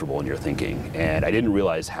got comfortable in your thinking. And I didn't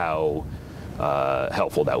realize how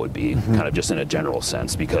helpful that would be, kind of just in a general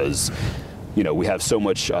sense, because we have so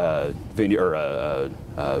much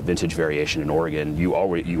vintage variation in Oregon. You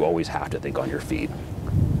always have to think on your feet,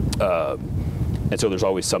 and so there's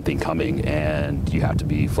always something coming, and you have to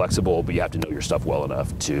be flexible, but you have to know your stuff well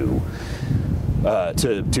enough to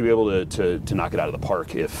be able to knock it out of the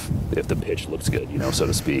park if the pitch looks good, so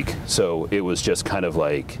to speak. So it was just kind of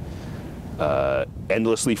like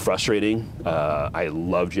endlessly frustrating. I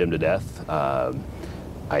love Jim to death.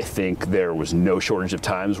 I think there was no shortage of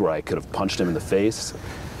times where I could have punched him in the face,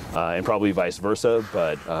 and probably vice versa.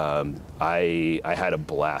 But I had a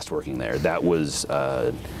blast working there. That was,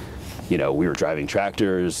 we were driving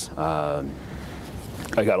tractors.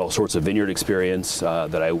 I got all sorts of vineyard experience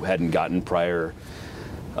that I hadn't gotten prior.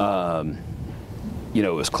 It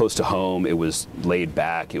was close to home. It was laid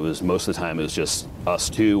back. It was most of the time it was just us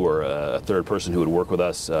two or a third person who would work with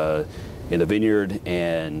us in the vineyard,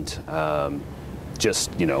 and I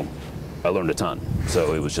learned a ton.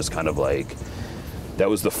 So it was just kind of like, that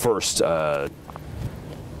was the first, I'd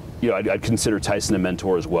consider Tyson a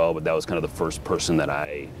mentor as well, but that was kind of the first person that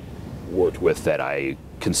I worked with that I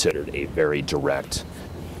considered a very direct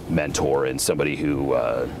mentor, and somebody who,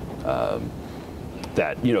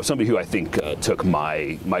 somebody who I think took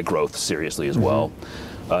my growth seriously as well.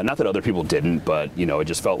 Not that other people didn't, but it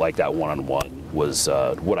just felt like that one-on-one was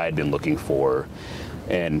what I had been looking for,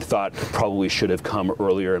 and thought probably should have come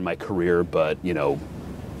earlier in my career, but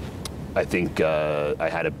I think I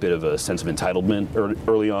had a bit of a sense of entitlement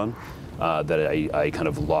early on. that I kind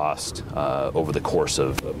of lost over the course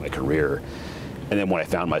of my career. And then when I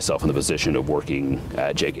found myself in the position of working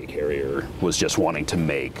at J.K. Carriere, was just wanting to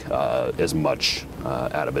make as much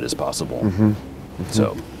out of it as possible. Mm-hmm. Mm-hmm.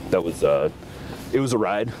 So that was, it was a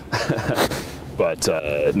ride, but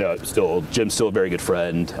no, Jim's still a very good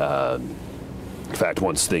friend. In fact,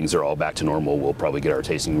 once things are all back to normal, we'll probably get our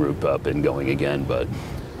tasting group up and going again. But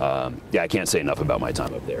yeah, I can't say enough about my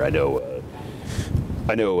time up there. I know,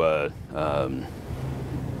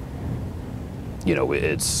 you know,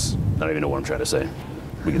 it's, I don't even know what I'm trying to say.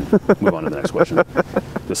 We can move on to the next question.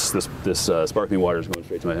 This sparkling water is going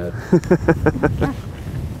straight to my head.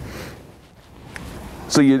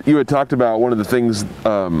 So you had talked about one of the things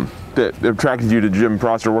that attracted you to Jim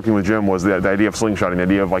Prosser, working with Jim, was the idea of slingshotting, the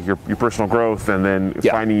idea of like your personal growth and then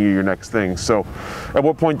finding your next thing. So at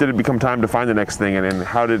what point did it become time to find the next thing, and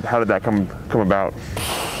how did that come about?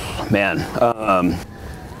 Man,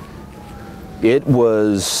 it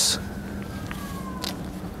was,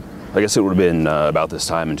 I guess it would have been about this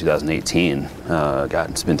time in 2018. God,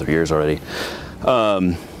 it's been 3 years already.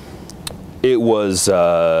 It was,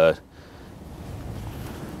 I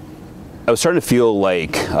was starting to feel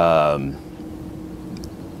like, you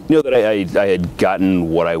know, that I had gotten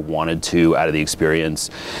what I wanted to out of the experience,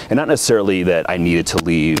 and not necessarily that I needed to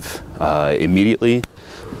leave immediately,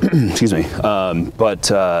 excuse me, but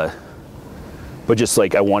just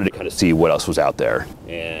like I wanted to kind of see what else was out there.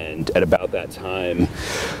 And at about that time,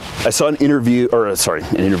 I saw I saw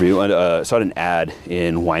an ad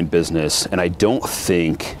in Wine Business, and I don't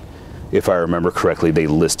think, if I remember correctly, they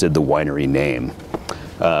listed the winery name.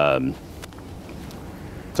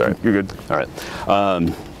 Sorry. You're good. All right. I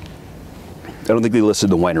don't think they listed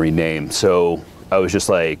the winery name, so I was just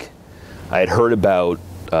like, I had heard about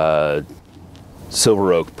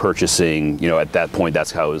Silver Oak purchasing, you know, at that point,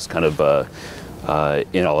 that's how it was kind of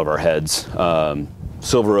in all of our heads.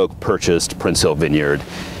 Silver Oak purchased Prince Hill Vineyard,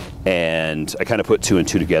 and I kind of put two and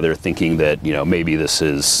two together, thinking that, you know, maybe this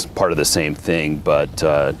is part of the same thing, but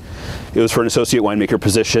it was for an associate winemaker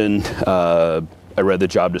position. I read the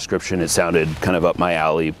job description. It sounded kind of up my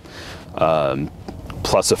alley,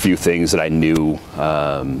 plus a few things that I knew,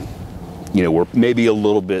 you know, were maybe a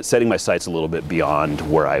little bit, setting my sights a little bit beyond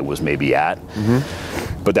where I was maybe at.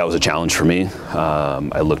 Mm-hmm. But that was a challenge for me.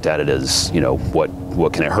 I looked at it as, you know,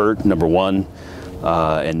 what can it hurt, number one,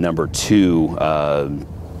 and number two,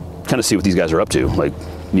 kind of see what these guys are up to. Like,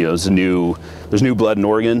 you know, there's new blood in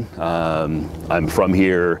Oregon. I'm from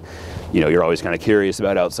here. You know, you're always kind of curious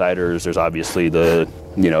about outsiders. There's obviously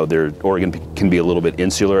Oregon can be a little bit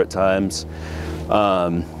insular at times.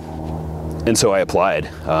 And so I applied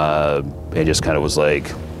and just kind of was like,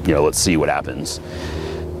 you know, let's see what happens.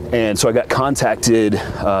 And so I got contacted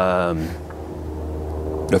a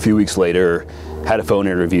few weeks later, had a phone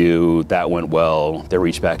interview, that went well. They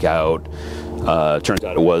reached back out. Turns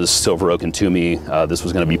out it was Silver Oak and Twomey. This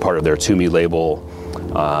was going to be part of their Twomey label.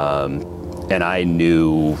 And I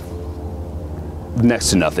knew next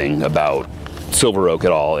to nothing about Silver Oak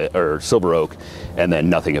at all, or Silver Oak, and then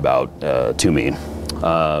nothing about Twomey.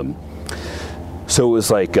 So it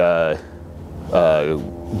was like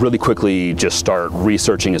really quickly just start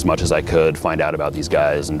researching as much as I could, find out about these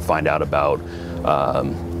guys and find out about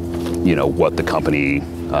you know, what the company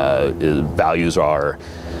values are.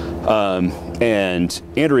 And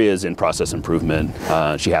Andrea is in process improvement.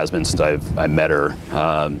 She has been since I met her.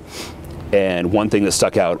 And one thing that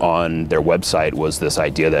stuck out on their website was this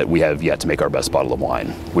idea that we have yet to make our best bottle of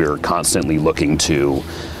wine. We're constantly looking to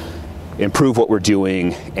improve what we're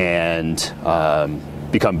doing and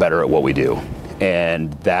become better at what we do.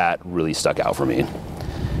 And that really stuck out for me.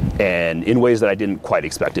 And in ways that I didn't quite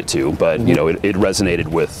expect it to, but you know, it resonated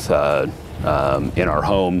with in our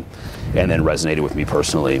home, and then resonated with me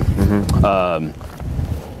personally. Mm-hmm.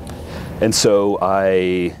 And so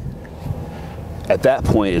at that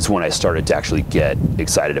point is when I started to actually get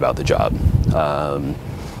excited about the job.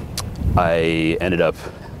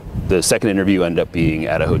 The second interview ended up being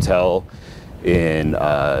at a hotel in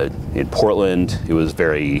Portland. It was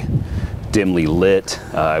very dimly lit.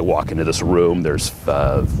 I walk into this room, there's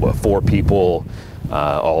 4 people,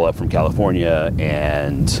 all up from California,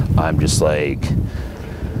 and I'm just like,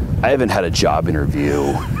 I haven't had a job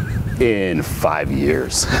interview in 5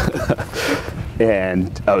 years.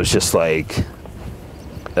 And I was just like,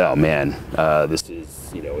 oh man, this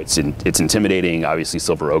is, you know, it's intimidating. Obviously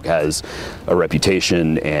Silver Oak has a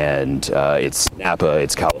reputation, and it's Napa,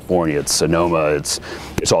 it's California, it's Sonoma, it's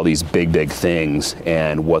all these big things,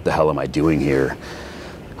 and what the hell am I doing here?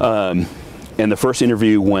 And the first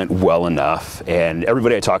interview went well enough, and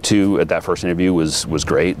everybody I talked to at that first interview was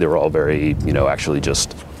great. They were all very, you know, actually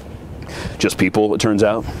just just people, it turns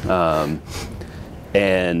out.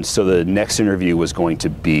 And so the next interview was going to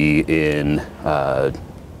be in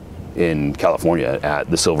California at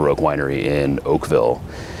the Silver Oak Winery in Oakville.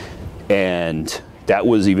 And that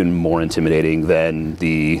was even more intimidating than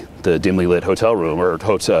the dimly lit hotel room, or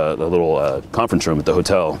the little conference room at the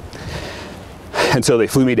hotel. And so they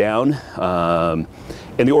flew me down.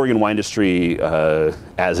 And the Oregon wine industry,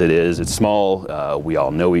 as it is, it's small. We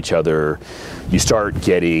all know each other. You start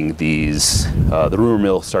getting these, the rumor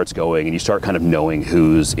mill starts going, and you start kind of knowing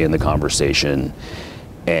who's in the conversation.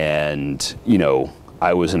 And, you know,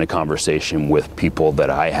 I was in a conversation with people that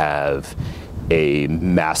I have a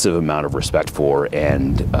massive amount of respect for,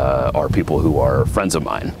 and are people who are friends of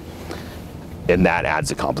mine. And that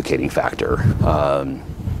adds a complicating factor.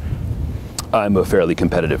 I'm a fairly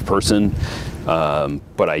competitive person,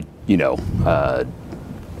 but I, you know,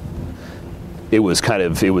 it was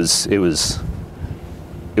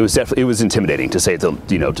intimidating, to say the,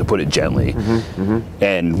 you know, to put it gently,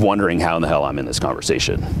 and wondering how in the hell I'm in this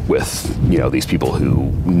conversation with, you know, these people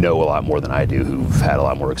who know a lot more than I do, who've had a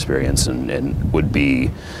lot more experience and would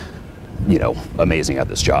be, you know, amazing at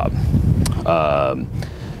this job.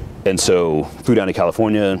 And so flew down to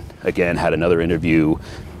California, again, had another interview,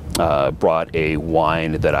 brought a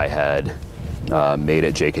wine that I had made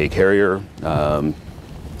at J.K. Carriere from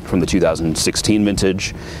the 2016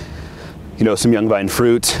 vintage. You know, some young vine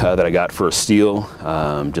fruit that I got for a steal,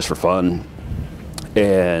 just for fun.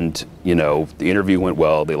 And, you know, the interview went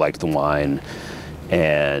well. They liked the wine.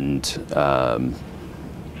 And,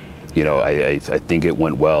 you know, I think it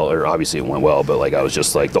went well, or obviously it went well, but like I was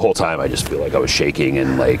just like, the whole time I just feel like I was shaking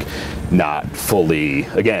and like not fully,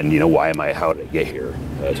 again, you know, how did I get here?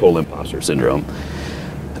 Total imposter syndrome.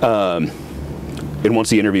 And once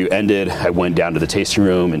the interview ended, I went down to the tasting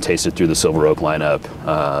room and tasted through the Silver Oak lineup.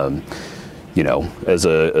 You know, as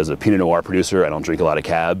a Pinot Noir producer, I don't drink a lot of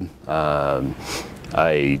Cab.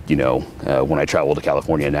 You know, when I travel to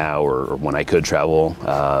California now, or when I could travel,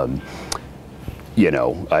 you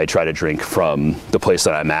know, I try to drink from the place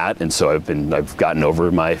that I'm at, and so I've gotten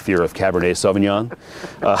over my fear of Cabernet Sauvignon.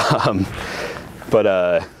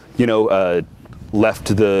 But you know,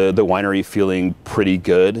 left the winery feeling pretty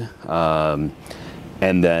good, and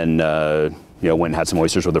then you know, went and had some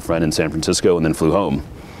oysters with a friend in San Francisco, and then flew home.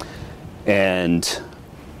 And,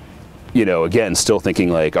 you know, again, still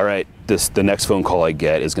thinking like, all right, the next phone call I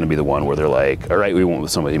get is going to be the one where they're like, all right, we went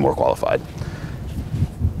with somebody more qualified.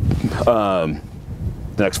 The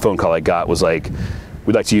next phone call I got was like,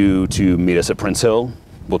 we'd like you to meet us at Prince Hill.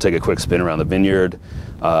 We'll take a quick spin around the vineyard,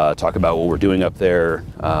 talk about what we're doing up there,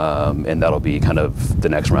 and that'll be kind of the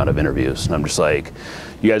next round of interviews. And I'm just like,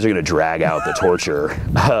 you guys are going to drag out the torture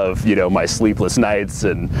of, you know, my sleepless nights.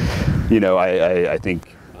 And, you know, I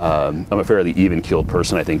think I'm a fairly even-keeled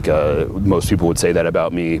person. I think most people would say that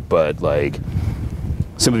about me, but like,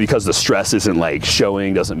 simply because the stress isn't like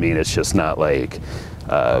showing doesn't mean it's just not like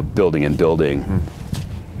building and building.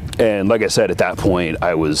 And like I said, at that point,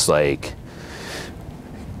 I was like,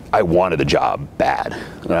 I wanted the job bad.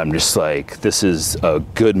 And I'm just like, this is a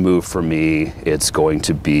good move for me. It's going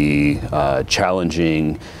to be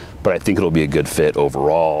challenging, but I think it'll be a good fit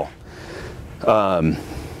overall.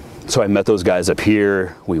 So I met those guys up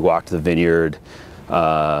here. We walked the vineyard,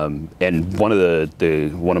 and one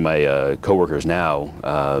of my coworkers now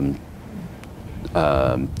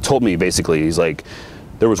told me, basically, he's like,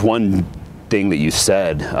 there was one thing that you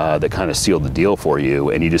said that kind of sealed the deal for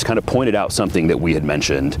you, and you just kind of pointed out something that we had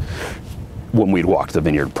mentioned when we'd walked the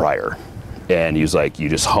vineyard prior. And he was like, you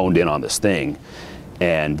just honed in on this thing,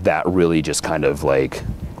 and that really just kind of like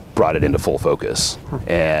brought it into full focus.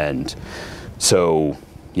 And so,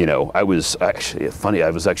 you know, I was actually, funny, I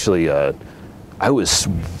was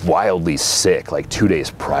wildly sick like 2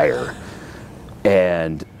 days prior,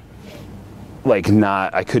 and like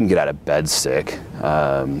I couldn't get out of bed sick.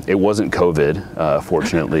 It wasn't COVID,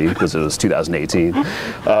 fortunately, because it was 2018.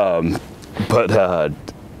 But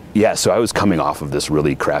yeah, so I was coming off of this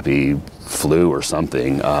really crappy flu or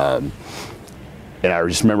something. And I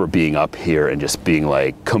just remember being up here and just being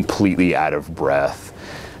like completely out of breath.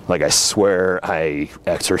 Like, I swear I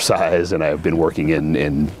exercise and I've been working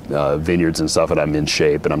in vineyards and stuff, and I'm in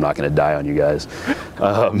shape and I'm not going to die on you guys.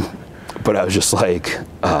 But I was just like,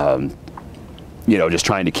 you know, just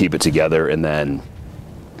trying to keep it together. And then,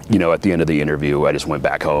 you know, at the end of the interview, I just went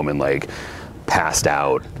back home and like passed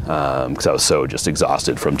out because I was so just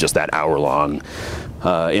exhausted from just that hour-long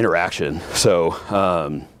interaction. So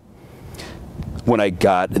when I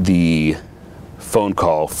got the phone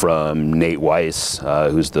call from Nate Weiss,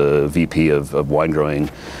 who's the VP of wine growing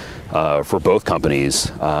for both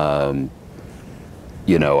companies,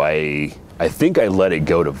 I think I let it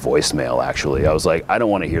go to voicemail, actually. I was like, I don't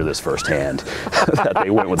want to hear this firsthand, that they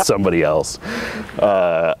went with somebody else.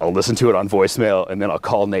 I'll listen to it on voicemail, and then I'll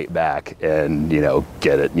call Nate back and,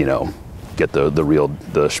 get it, get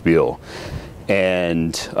the spiel.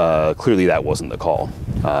 And clearly that wasn't the call.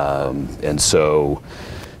 And so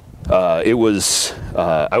it was,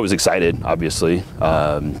 I was excited, obviously.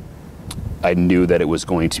 I knew that it was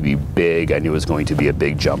going to be big. I knew it was going to be a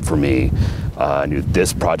big jump for me. I knew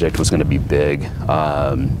this project was going to be big.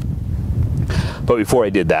 But before I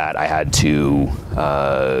did that, I had to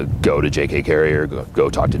go to JK Carriere, go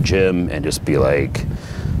talk to Jim, and just be like,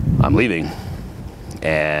 I'm leaving.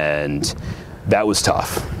 And that was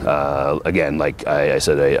tough. Again, like I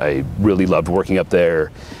said, I really loved working up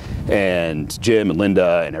there. And Jim and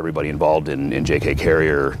Linda and everybody involved in JK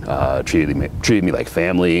Carriere treated me like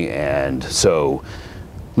family, and so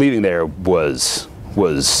leaving there was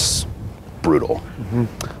brutal,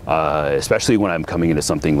 especially when I'm coming into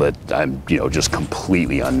something that I'm just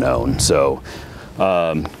completely unknown. So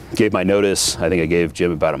gave my notice. I think I gave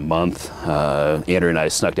Jim about a month. Andrew and I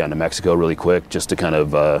snuck down to Mexico really quick just to kind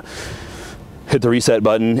of hit the reset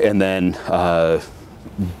button, and then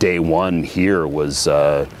day one here was.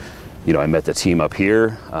 I met the team up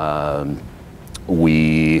here.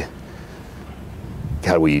 We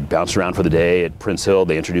bounced around for the day at Prince Hill.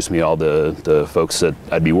 They introduced me to all the folks that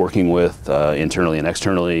I'd be working with internally and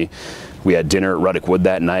externally. We had dinner at Ruddock Wood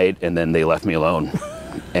that night, and then they left me alone.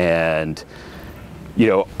 And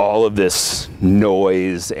all of this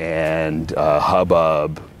noise and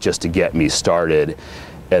hubbub just to get me started,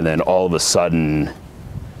 and then all of a sudden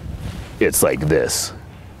it's like this.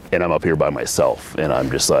 And I'm up here by myself, and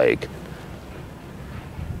I'm just like,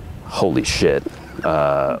 holy shit,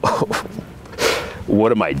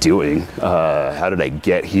 what am I doing? How did I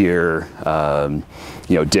get here?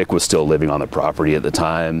 Dick was still living on the property at the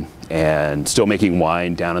time and still making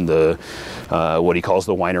wine down in the, what he calls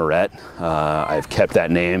the winerette. I've kept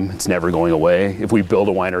that name. It's never going away. If we build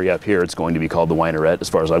a winery up here, it's going to be called the winerette as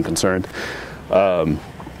far as I'm concerned. And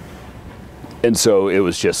so it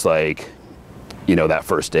was just like, that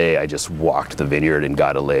first day I just walked the vineyard and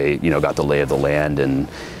got the lay of the land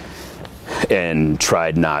and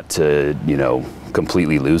tried not to,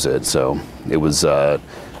 completely lose it. So it was a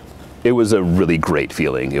really great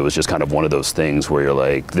feeling. It was just kind of one of those things where you're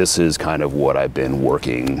like, this is kind of what I've been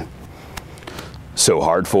working so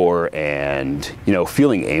hard for, and,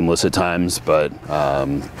 feeling aimless at times, but,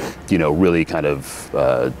 really kind of,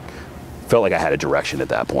 felt like I had a direction at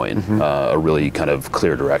that point, a really kind of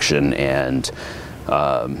clear direction, and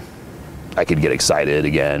I could get excited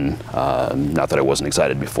again. Not that I wasn't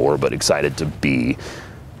excited before, but excited to be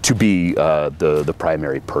the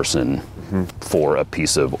primary person for a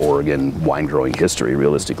piece of Oregon wine growing history,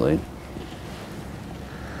 realistically.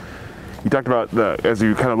 You talked about as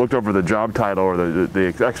you kind of looked over the job title or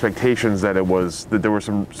the expectations that there were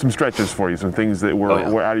some stretches for you, some things that were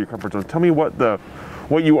out of your comfort zone. Tell me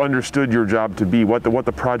what you understood your job to be, what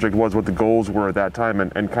the project was, what the goals were at that time,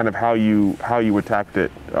 and kind of how you attacked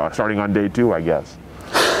it, starting on day 2, I guess.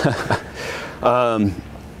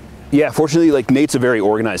 Fortunately, like, Nate's a very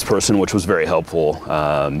organized person, which was very helpful.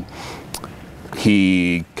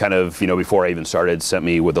 He kind of, before I even started, sent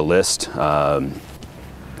me with a list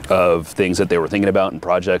of things that they were thinking about and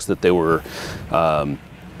projects that they were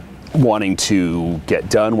wanting to get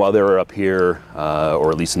done while they were up here,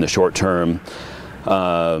 or at least in the short term.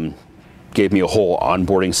 Gave me a whole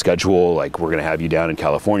onboarding schedule, like, we're going to have you down in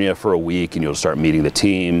California for a week and you'll start meeting the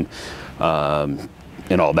team,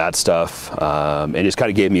 and all that stuff, and just kind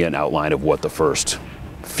of gave me an outline of what the first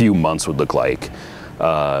few months would look like.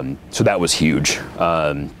 So that was huge.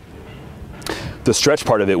 The stretch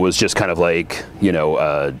part of it was just kind of like,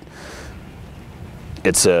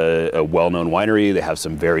 it's a well-known winery. They have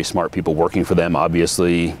some very smart people working for them,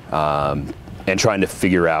 obviously, and trying to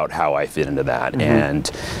figure out how I fit into that,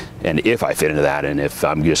 and if I fit into that, and if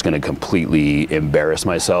I'm just going to completely embarrass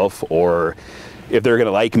myself, or if they're going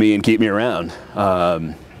to like me and keep me around.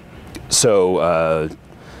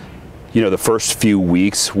 The first few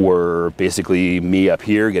weeks were basically me up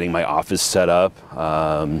here getting my office set up,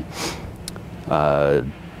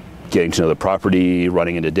 getting to know the property,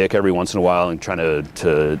 running into Dick every once in a while and trying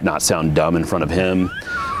to not sound dumb in front of him.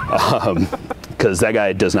 Because that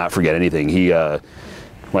guy does not forget anything.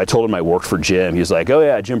 When I told him I worked for Jim, he was like, "Oh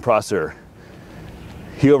yeah, Jim Prosser.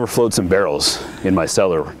 He overflowed some barrels in my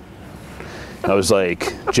cellar." I was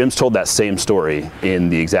like, Jim's told that same story in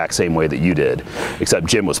the exact same way that you did, except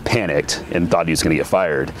Jim was panicked and thought he was going to get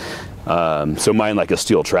fired. So mine like a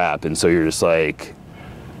steel trap, and so you're just like,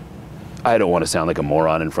 I don't want to sound like a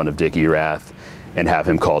moron in front of Dick Erath and have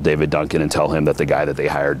him call David Duncan and tell him that the guy that they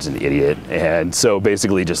hired is an idiot. And so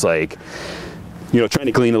basically just like, trying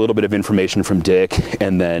to glean a little bit of information from Dick,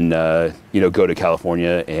 and then, go to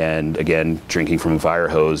California and, again, drinking from a fire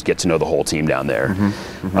hose, get to know the whole team down there.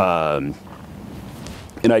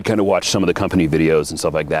 And I'd kind of watched some of the company videos and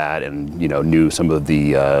stuff like that, and, knew some of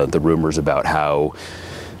the rumors about how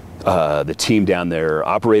the team down there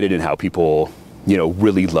operated and how people,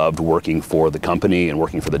 really loved working for the company and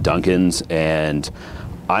working for the Duncans. And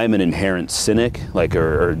I'm an inherent cynic,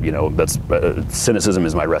 that's cynicism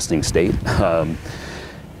is my resting state.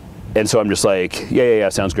 And so I'm just like, yeah,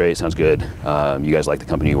 sounds great, sounds good. You guys like the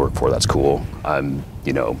company you work for, that's cool. I'm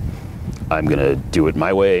gonna do it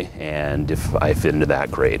my way, and if I fit into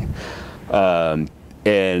that, great. There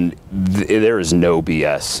is no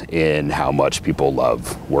BS in how much people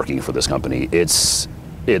love working for this company. It's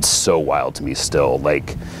so wild to me still.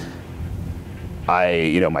 Like,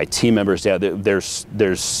 my team members,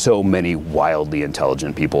 there's so many wildly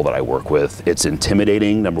intelligent people that I work with. It's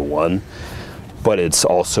intimidating, number one, but it's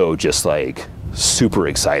also just like super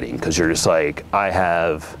exciting, because you're just like, I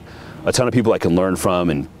have a ton of people I can learn from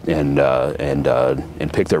and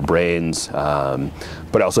pick their brains.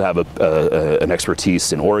 But I also have an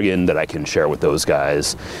expertise in Oregon that I can share with those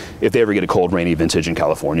guys. If they ever get a cold, rainy vintage in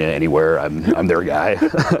California anywhere, I'm their guy.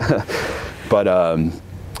 But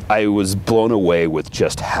I was blown away with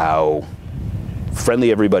just how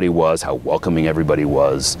friendly everybody was, how welcoming everybody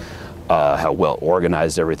was, how well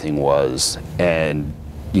organized everything was, and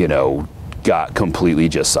got completely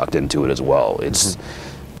just sucked into it as well. It's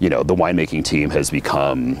the winemaking team has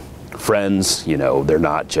become friends. They're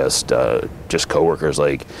not just coworkers.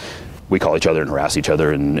 Like, we call each other and harass each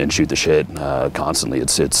other and shoot the shit constantly.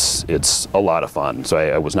 It's a lot of fun. So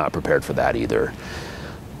I was not prepared for that either.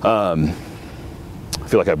 I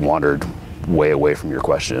feel like I've wandered way away from your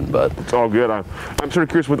question, but it's all good. I'm sort of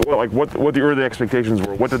curious what the early expectations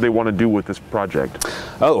were. What did they want to do with this project?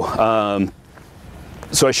 So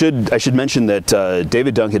I should mention that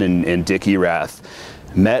David Duncan and Dick Erath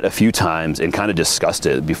met a few times and kind of discussed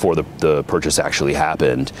it before the purchase actually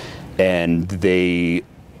happened, and they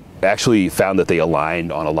actually found that they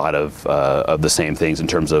aligned on a lot of the same things in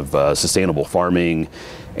terms of sustainable farming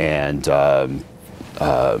and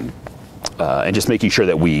just making sure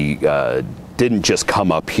that we didn't just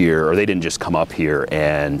come up here, or they didn't just come up here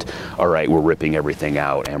and, all right, we're ripping everything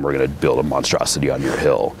out and we're going to build a monstrosity on your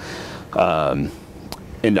hill. And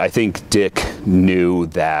I think Dick knew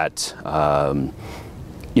that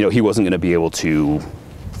he wasn't going to be able to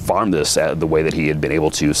farm this the way that he had been able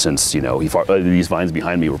to since, these vines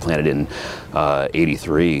behind me were planted in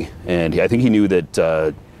 83. And I think he knew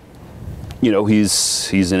that,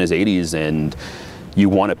 he's in his 80s, and you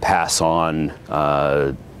want to pass on,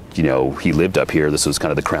 he lived up here. This was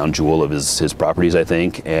kind of the crown jewel of his properties, I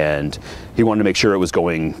think. And he wanted to make sure it was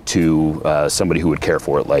going to somebody who would care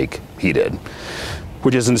for it like he did.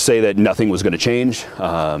 Which isn't to say that nothing was going to change.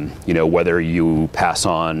 Whether you pass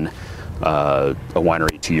on a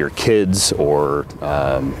winery to your kids or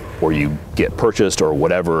you get purchased or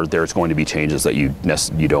whatever, there's going to be changes that you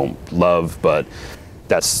don't love, but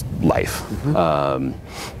that's life.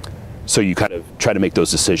 So you kind of try to make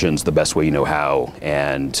those decisions the best way you know how.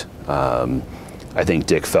 And I think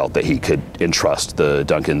Dick felt that he could entrust the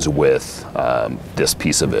Duncans with this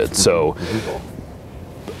piece of it. So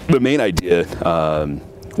the main idea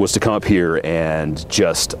was to come up here and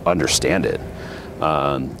just understand it.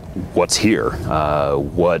 What's here,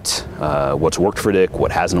 what's worked for Dick,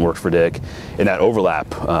 what hasn't worked for Dick. And that overlap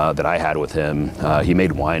that I had with him, he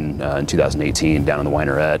made wine in 2018 down in the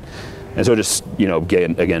Erath. And so just,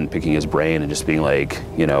 again, picking his brain and just being like,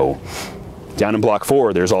 down in Block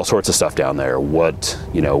 4, there's all sorts of stuff down there. What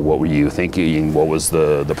were you thinking? What was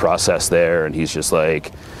the process there? And he's just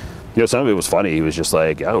like, some of it was funny. He was just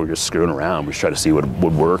like, we're just screwing around. We're just trying to see what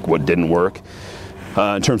would work, what didn't work,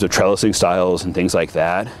 in terms of trellising styles and things like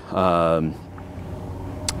that.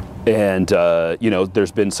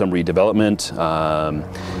 There's been some redevelopment.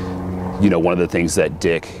 One of the things that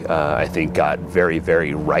Dick, I think, got very,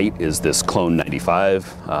 very right is this Clone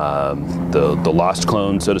 95, the lost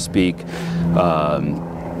clone, so to speak.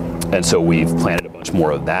 And so we've planted a bunch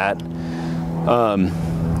more of that.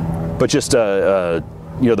 But just, the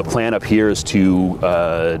plan up here is to,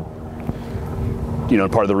 part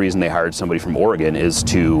of the reason they hired somebody from Oregon is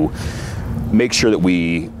to make sure that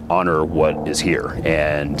we honor what is here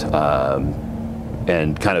and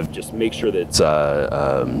kind of just make sure that it's,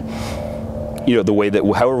 the way that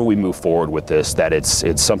however we move forward with this, that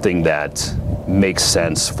it's something that makes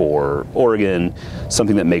sense for Oregon,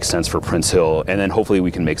 something that makes sense for Prince Hill, and then hopefully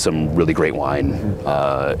we can make some really great wine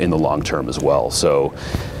in the long term as well. So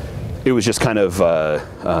it was just kind of,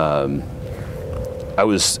 I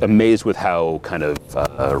was amazed with how kind of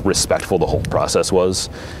respectful the whole process was.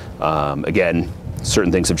 Again,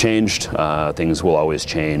 certain things have changed, things will always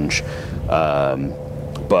change.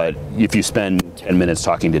 But if you spend 10 minutes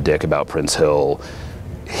talking to Dick about Prince Hill,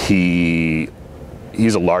 he's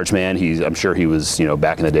a large man. I'm sure he was,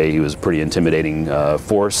 back in the day, he was a pretty intimidating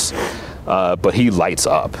force, but he lights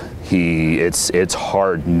up. It's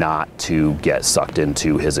hard not to get sucked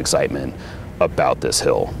into his excitement about this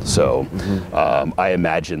hill. So I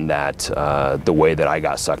imagine that the way that I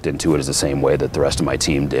got sucked into it is the same way that the rest of my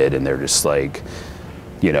team did, and they're just like,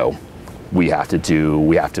 we have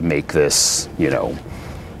to make this,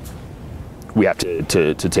 we have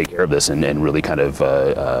to take care of this and really kind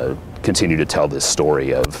of continue to tell this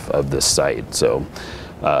story of this site. So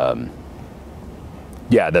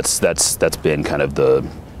yeah, that's been kind of the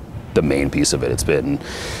main piece of it. It's been,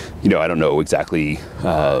 I don't know exactly,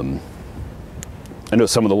 I know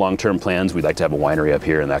some of the long-term plans, we'd like to have a winery up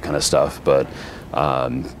here and that kind of stuff, but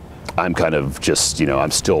I'm kind of just,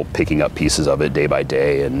 I'm still picking up pieces of it day by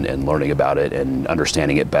day and learning about it and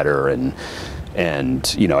understanding it better. And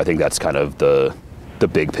I think that's kind of the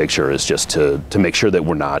big picture, is just to make sure that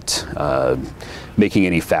we're not making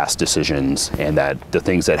any fast decisions, and that the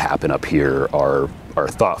things that happen up here are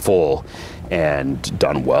thoughtful and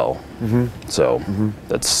done well. So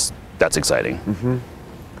that's exciting.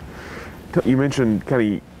 You mentioned kind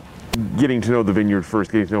of getting to know the vineyard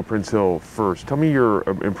first, getting to know Prince Hill first. Tell me your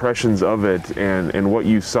impressions of it and what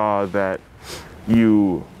you saw that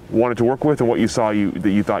you wanted to work with, and what you saw that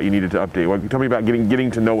you thought you needed to update. Tell me about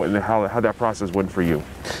getting to know it and how that process went for you.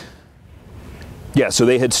 Yeah, so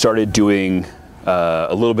they had started doing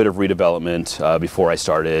a little bit of redevelopment before I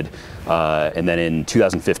started, and then in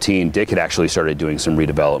 2015, Dick had actually started doing some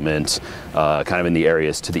redevelopment kind of in the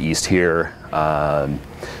areas to the east here.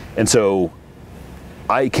 And so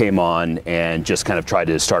I came on and just kind of tried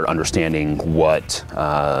to start understanding what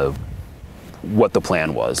the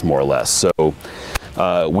plan was, more or less. So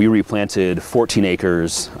we replanted 14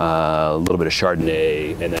 acres, a little bit of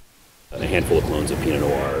Chardonnay, and then a handful of clones of Pinot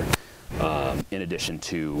Noir, in addition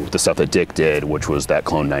to the stuff that Dick did, which was that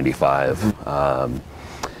Clone 95.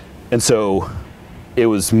 And so it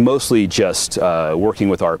was mostly just working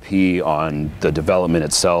with RP on the development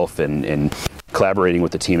itself and collaborating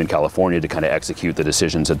with the team in California to kind of execute the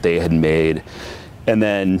decisions that they had made. And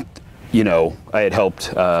then, I had helped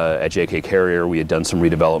at JK Carriere. We had done some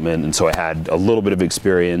redevelopment, and so I had a little bit of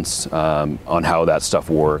experience on how that stuff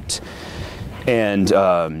worked. And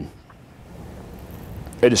I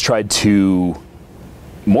just tried to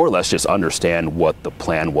more or less just understand what the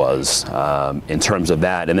plan was in terms of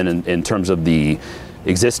that. And then in terms of the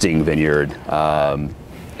existing vineyard,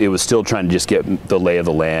 it was still trying to just get the lay of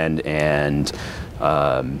the land and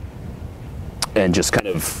just kind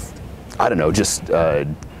of, I don't know, just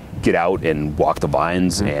get out and walk the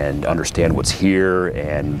vines and understand what's here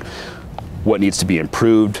and what needs to be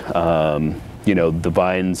improved. The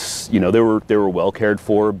vines, they were well cared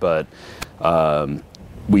for, but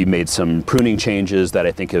we made some pruning changes that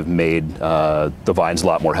I think have made the vines a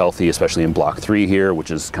lot more healthy, especially in Block 3 here, which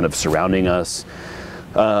is kind of surrounding us.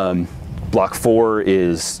 Block 4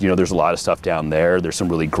 is, there's a lot of stuff down there. There's some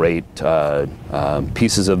really great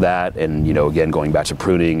pieces of that, and again, going back to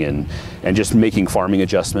pruning and just making farming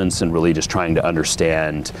adjustments and really just trying to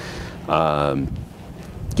understand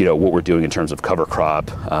what we're doing in terms of cover crop,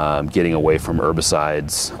 getting away from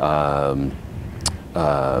herbicides,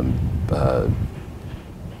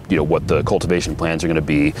 what the cultivation plans are going to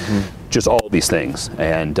be, just all of these things.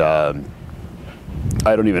 And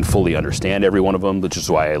I don't even fully understand every one of them, which is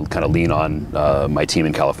why I kind of lean on my team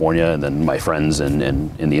in California and then my friends in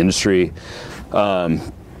the industry.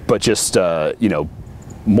 But just,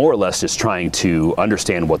 more or less just trying to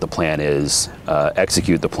understand what the plan is,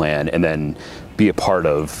 execute the plan, and then be a part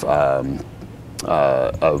of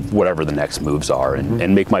whatever the next moves are,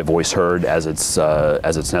 and make my voice heard as it's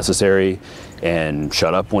necessary, and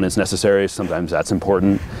shut up when it's necessary. Sometimes that's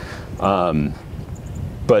important.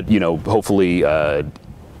 But hopefully,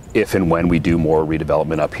 if and when we do more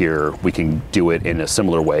redevelopment up here, we can do it in a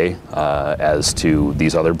similar way as to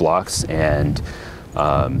these other blocks, and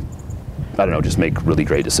I don't know, just make really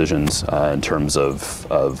great decisions in terms of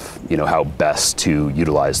how best to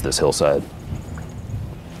utilize this hillside.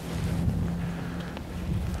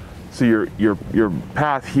 So your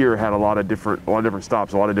path here had a lot of different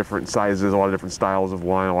stops, a lot of different sizes, a lot of different styles of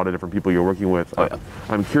wine, a lot of different people you're working with. Oh, yeah.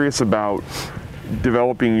 I'm curious about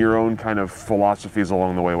developing your own kind of philosophies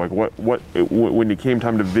along the way? Like when it came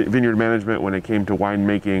time to vineyard management, when it came to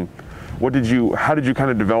winemaking, how did you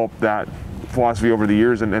kind of develop that philosophy over the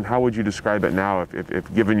years, and how would you describe it now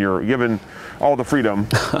if given all the freedom?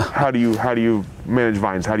 how do you manage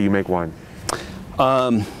vines? How do you make wine?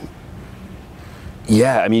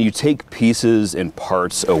 Yeah, I mean, you take pieces and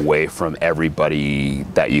parts away from everybody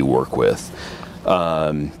that you work with.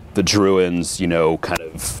 The Drouhins, you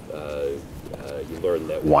learn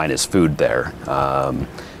that wine is food there. And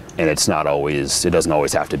it doesn't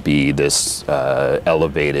always have to be this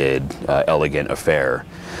elevated, elegant affair.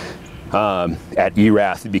 At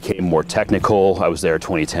Erath, it became more technical. I was there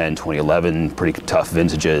 2010, 2011, pretty tough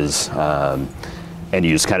vintages. And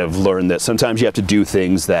you just kind of learn that sometimes you have to do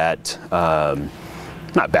things that,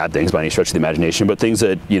 not bad things by any stretch of the imagination, but things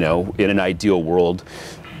that, in an ideal world,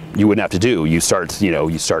 you wouldn't have to do. You start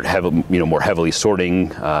more heavily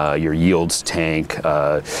sorting, your yields tank,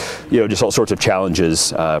 just all sorts of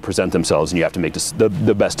challenges present themselves, and you have to make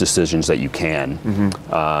the best decisions that you can.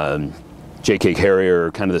 Mm-hmm. J.K.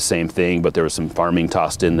 Carriere, kind of the same thing, but there was some farming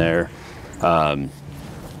tossed in there.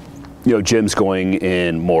 Jim's going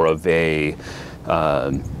in more of a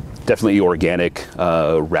definitely organic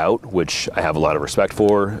route, which I have a lot of respect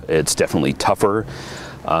for. It's definitely tougher.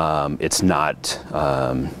 It's not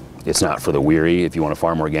for the weary. If you want to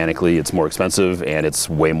farm organically, it's more expensive and it's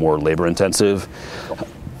way more labor intensive.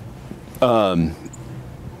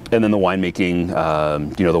 And then the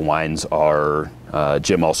winemaking, the wines are,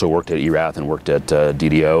 Jim also worked at Erath and worked at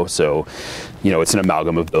DDO. So, it's an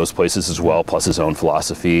amalgam of those places as well, plus his own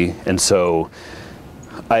philosophy. And so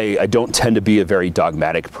I don't tend to be a very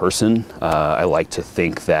dogmatic person. I like to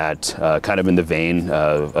think that kind of in the vein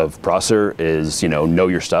of Prosser is, know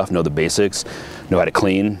your stuff, know the basics, know how to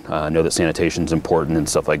clean, know that sanitation's important and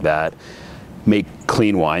stuff like that. Make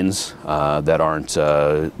clean wines that aren't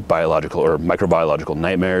biological or microbiological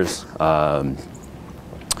nightmares.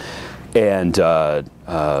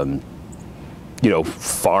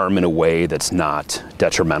 Farm in a way that's not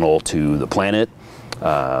detrimental to the planet.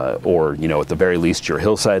 Or at the very least your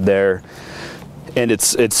hillside there, and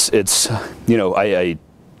it's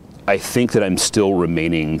I think that I'm still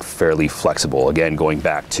remaining fairly flexible. Again, going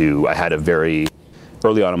back to I had a very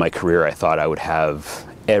early on in my career, I thought I would have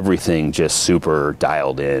everything just super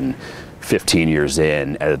dialed in 15 years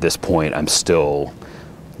in, and at this point I'm still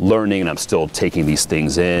learning and I'm still taking these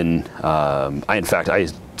things in. I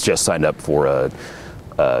just signed up for a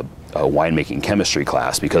winemaking chemistry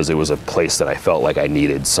class because it was a place that I felt like I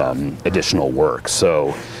needed some additional work.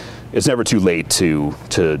 So it's never too late to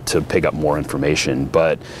pick up more information.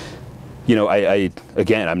 But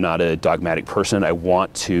I'm not a dogmatic person. I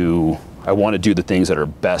want to do the things that are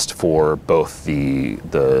best for both the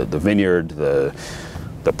vineyard, the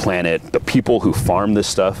planet, the people who farm this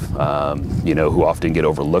stuff, who often get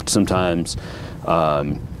overlooked sometimes.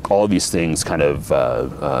 All of these things kind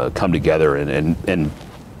of come together and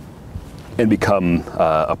become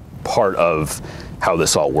a part of how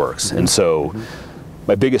this all works. And so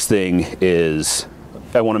my biggest thing is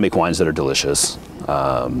I want to make wines that are delicious.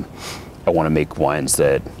 I want to make wines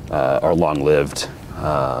that are long-lived.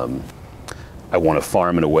 I want to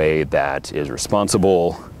farm in a way that is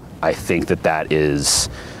responsible. I think that is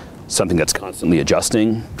something that's constantly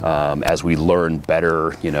adjusting as we learn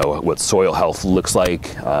better, what soil health looks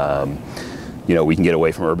like. We can get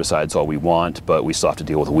away from herbicides all we want, but we still have to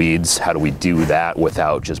deal with weeds. How do we do that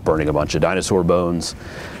without just burning a bunch of dinosaur bones?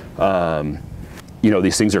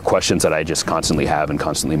 These things are questions that I just constantly have and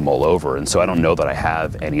constantly mull over. And so I don't know that I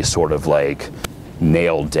have any sort of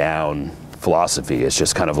nailed down philosophy. It's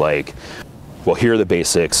just kind of well, here are the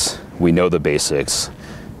basics. We know the basics.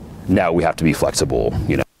 Now we have to be flexible,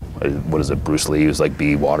 What is it? Bruce Lee was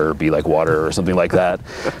be water, be like water, or something like that.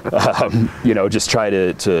 Just try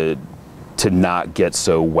to not get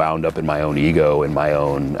so wound up in my own ego and my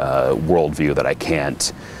own worldview that I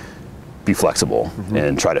can't be flexible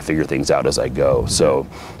and try to figure things out as I go. So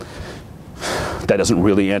that doesn't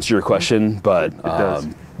really answer your question, but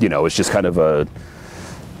it's just kind of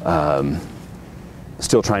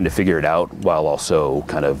still trying to figure it out while also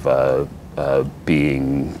kind of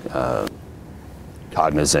being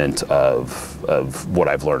cognizant of what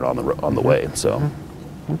I've learned on the way. So.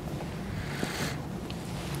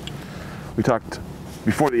 We talked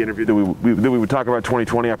before the interview that we would talk about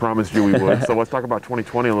 2020. I promised you we would. So let's talk about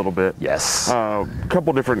 2020 a little bit. Yes. A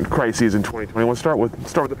couple different crises in 2020. Let's start with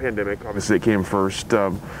the pandemic. Obviously, it came first.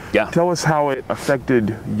 Tell us how it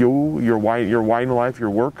affected you, your wine life, your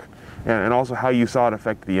work, and also how you saw it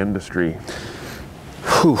affect the industry.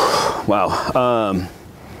 Whew. Wow.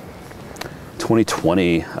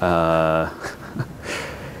 2020.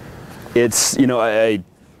 It's, I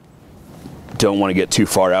don't want to get too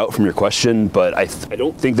far out from your question, but I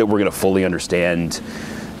don't think that we're going to fully understand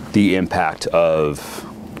the impact of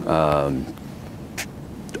kind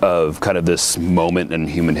of this moment in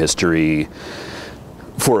human history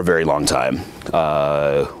for a very long time.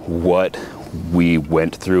 What we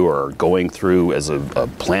went through or are going through as a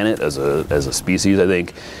planet, as a species, I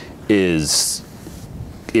think, is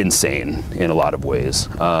insane in a lot of ways.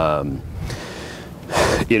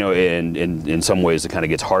 In some ways it kind of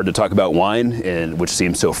gets hard to talk about wine, and which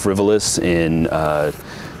seems so frivolous in a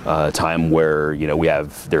time where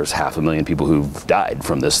there's 500,000 people who've died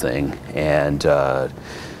from this thing, and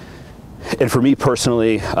for me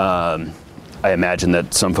personally, I imagine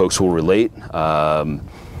that some folks will relate.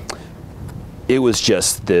 It was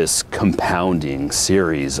just this compounding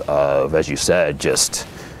series of, as you said, just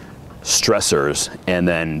stressors. And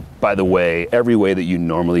then, by the way, every way that you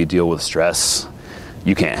normally deal with stress,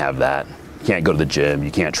 you can't have that. You can't go to the gym,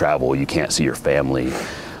 you can't travel, you can't see your family.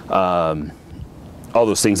 All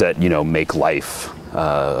those things that, make life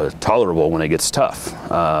tolerable when it gets tough.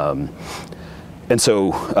 And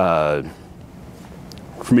so,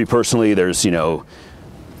 for me personally, there's, the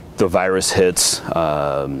virus hits.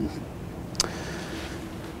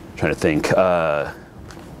 Trying to think. The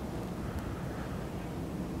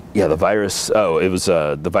virus. Oh, it was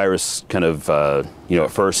the virus. Kind of.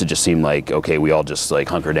 At first, it just seemed like, okay, we all just like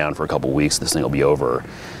hunker down for a couple weeks. This thing will be over.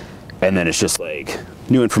 And then it's just like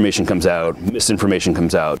new information comes out, misinformation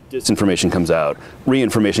comes out, disinformation comes out,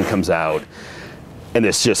 reinformation comes out, and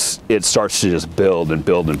it starts to just build and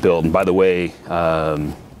build and build. And by the way,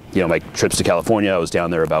 my trips to California, I was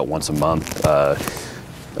down there about once a month.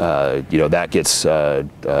 That gets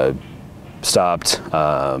stopped,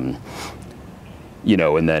 and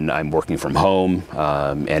then I'm working from home,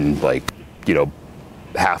 and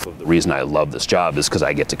half of the reason I love this job is because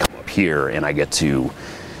I get to come up here and I get to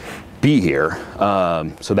be here.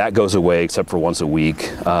 So that goes away except for once a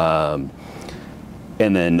week. And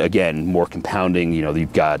then again, more compounding,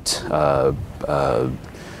 you've got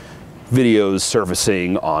videos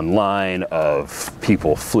surfacing online of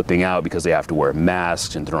people flipping out because they have to wear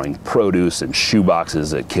masks and throwing produce and shoe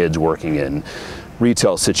boxes at kids working in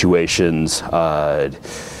retail situations.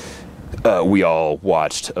 We all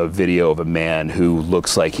watched a video of a man who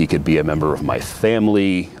looks like he could be a member of my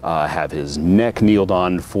family, have his neck kneeled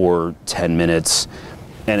on for 10 minutes.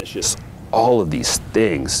 And it's just all of these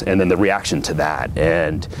things. And then the reaction to that.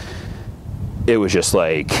 And it was just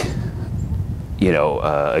like,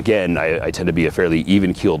 again, I tend to be a fairly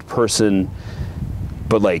even-keeled person,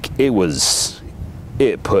 but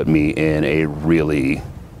it put me in a really,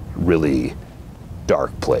 really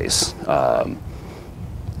dark place.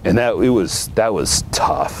 And that was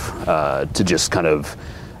tough, to just kind of,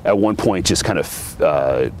 at one point, just kind of,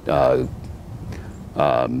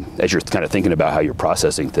 as you're kind of thinking about how you're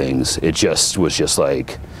processing things, it just was just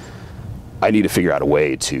like, I need to figure out a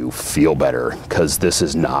way to feel better, because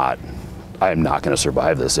I am not going to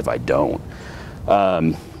survive this if I don't.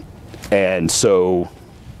 And so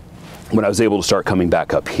when I was able to start coming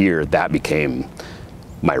back up here, that became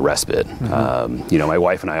my respite. Mm-hmm. My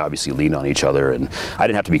wife and I obviously leaned on each other, and I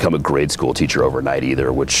didn't have to become a grade school teacher overnight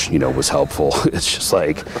either, which, was helpful. It's just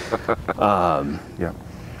like, yeah.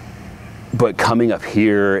 But coming up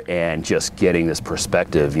here and just getting this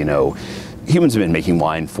perspective, humans have been making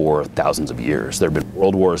wine for thousands of years. There have been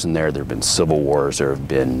world wars in there have been civil wars, there have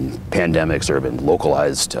been pandemics, there have been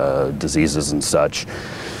localized diseases and such.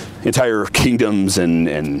 Entire kingdoms and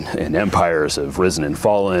empires have risen and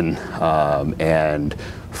fallen, and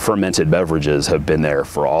fermented beverages have been there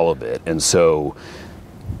for all of it. And so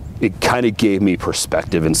it kind of gave me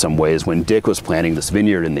perspective in some ways. When Dick was planting this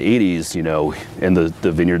vineyard in the 80s, and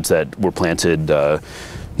the vineyards that were planted by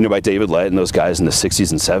David Lett and those guys in the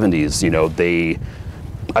 60s and 70s,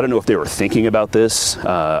 I don't know if they were thinking about this.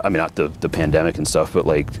 Not the pandemic and stuff, but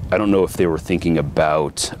I don't know if they were thinking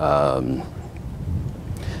about,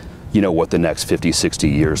 what the next 50, 60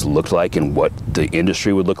 years looked like and what the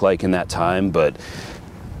industry would look like in that time. But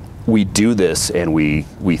we do this, and we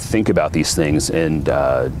think about these things, and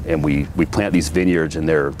we plant these vineyards, and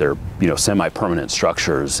they're semi-permanent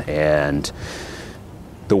structures, and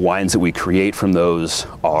the wines that we create from those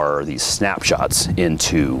are these snapshots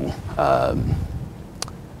into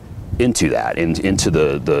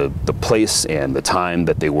the place and the time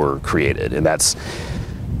that they were created. And that's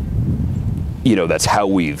how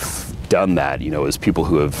we've done that, as people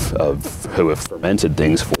who have fermented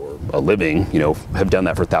things for a living, have done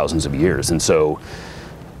that for thousands of years. And so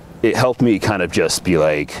it helped me kind of just be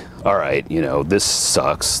like, all right, this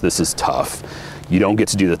sucks, this is tough. You don't get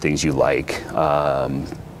to do the things you like.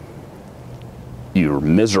 you're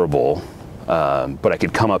miserable, but I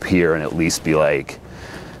could come up here and at least be like,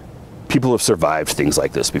 people have survived things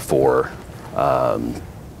like this before.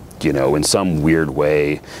 You know, in some weird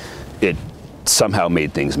way, it somehow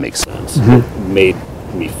made things make sense. It made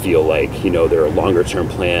me feel like, you know, there are longer term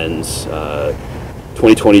plans.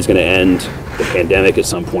 2020 is going to end. The pandemic at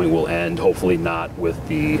some point will end. Hopefully not with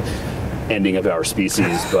the ending of our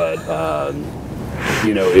species, but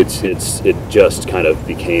you know, it just kind of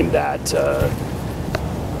became that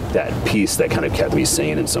that piece that kind of kept me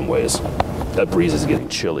sane in some ways. That breeze is getting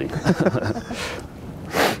chilly.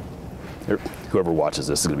 Whoever watches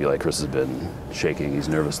this is going to be like, Chris has been shaking. He's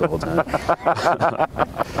nervous the whole time.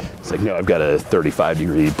 It's like, no, I've got a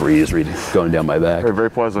 35-degree breeze going down my back. Very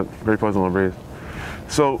pleasant little breeze.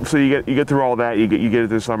 So you get through all that. You get it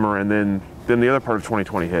through summer, and then the other part of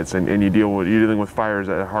 2020 hits, and you're dealing with fires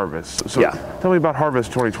at harvest. So yeah. Tell me about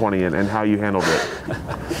harvest 2020 and how you handled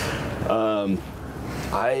it.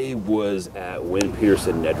 I was at Win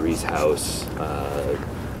Peterson Nedry's house. I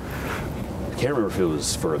can't remember if it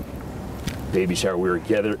was for a baby shower. We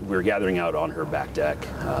were gathering out on her back deck.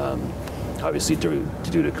 Obviously, due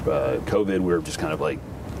to COVID, we were just kind of like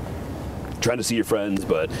trying to see your friends,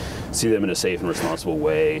 but see them in a safe and responsible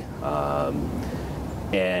way.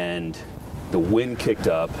 And the wind kicked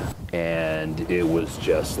up, and it was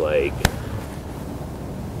just like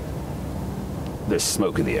there's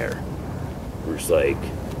smoke in the air. We're just like,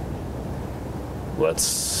 well,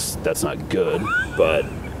 that's not good, but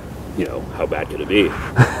you know, how bad could it be?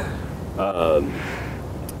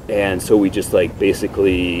 And so we just like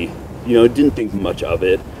basically, you know, didn't think much of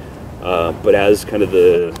it. But as kind of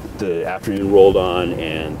the afternoon rolled on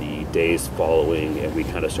and the days following, and we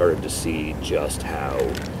kind of started to see just how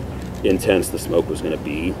intense the smoke was going to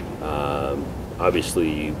be.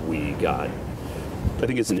 Obviously, I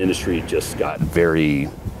think as an industry, just got very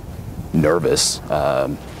nervous.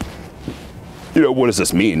 You know, what does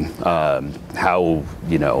this mean? How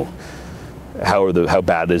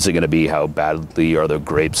bad is it going to be? How badly are the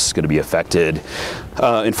grapes going to be affected?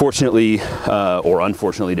 Unfortunately, or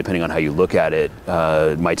unfortunately, depending on how you look at it,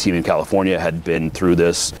 my team in California had been through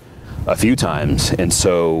this a few times, and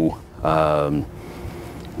so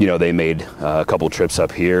you know, they made a couple trips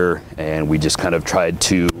up here, and we just kind of tried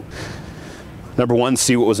to, number one,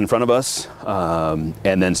 see what was in front of us,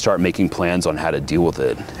 and then start making plans on how to deal with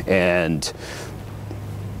it. And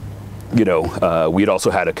you know, we'd also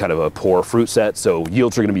had a kind of a poor fruit set, so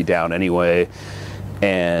yields are going to be down anyway.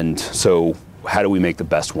 And so how do we make the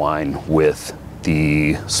best wine with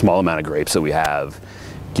the small amount of grapes that we have,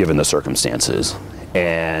 given the circumstances?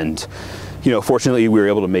 And, you know, fortunately, we were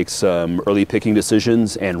able to make some early picking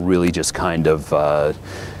decisions and really just kind of, or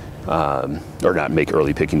not make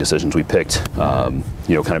early picking decisions. We picked, you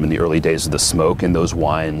know, kind of in the early days of the smoke, and those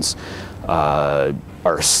wines are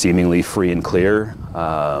seemingly free and clear.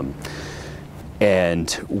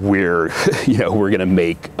 And we're, you know, we're going to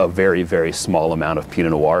make a very, very small amount of Pinot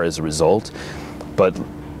Noir as a result. But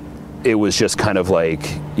it was just kind of like,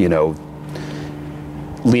 you know,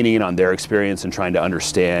 leaning in on their experience and trying to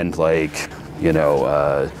understand, like, you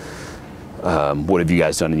know, what have you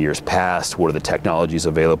guys done in years past? What are the technologies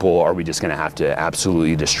available? Are we just going to have to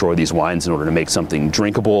absolutely destroy these wines in order to make something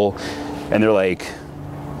drinkable? And they're like,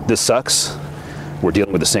 this sucks. We're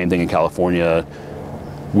dealing with the same thing in California.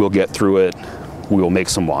 We'll get through it. We will make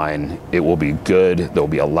some wine. It will be good. There'll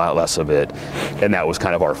be a lot less of it. And that was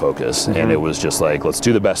kind of our focus. Mm-hmm. And it was just like, let's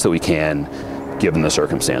do the best that we can given the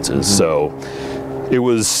circumstances. Mm-hmm. So it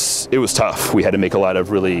was tough. We had to make a lot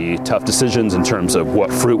of really tough decisions in terms of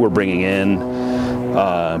what fruit we're bringing in,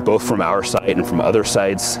 both from our site and from other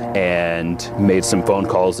sites, and made some phone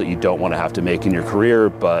calls that you don't want to have to make in your career.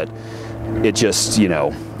 But it just, you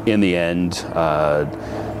know, in the end,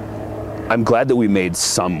 I'm glad that we made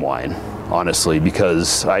some wine, honestly,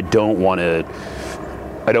 because I don't want to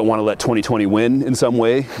let 2020 win in some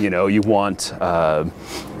way. You know, you want,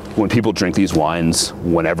 when people drink these wines,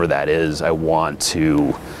 whenever that is, I want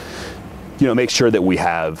to, you know, make sure that we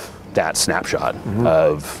have that snapshot mm-hmm.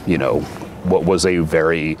 of, you know, what was a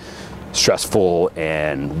very stressful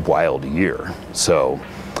and wild year. So,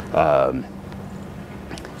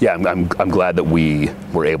 yeah, I'm glad that we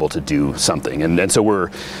were able to do something. And so we're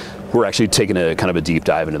actually taking a kind of a deep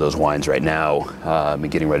dive into those wines right now,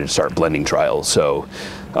 and getting ready to start blending trials. So,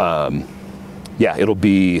 yeah, it'll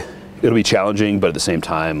be challenging, but at the same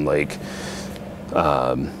time, like,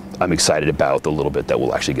 I'm excited about the little bit that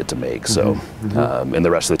we'll actually get to make. So, mm-hmm. And the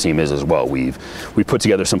rest of the team is as well. We've put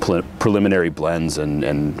together some preliminary blends,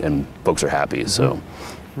 and folks are happy. So.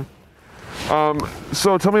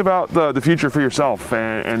 So tell me about the future for yourself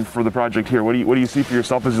and for the project here. What do you see for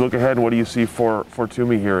yourself as you look ahead, and what do you see for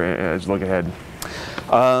Twomey here as you look ahead?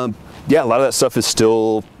 Yeah, a lot of that stuff is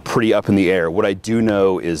still pretty up in the air. What I do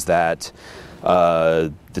know is that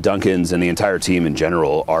the Duncans and the entire team in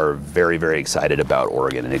general are very, very excited about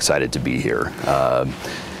Oregon and excited to be here.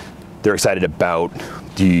 They're excited about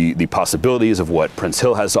the possibilities of what Prince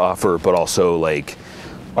Hill has to offer, but also like,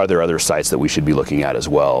 are there other sites that we should be looking at as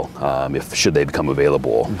well, should they become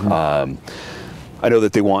available? Mm-hmm. I know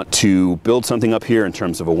that they want to build something up here in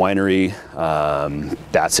terms of a winery.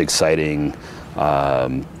 That's exciting.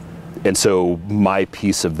 And so my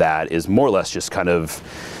piece of that is more or less just kind of,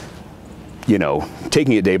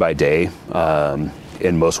 taking it day by day.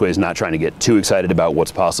 In most ways, not trying to get too excited about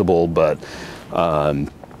what's possible, but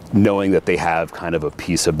knowing that they have kind of a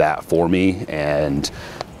piece of that for me, and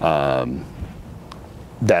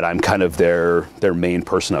that I'm kind of their main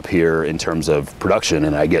person up here in terms of production,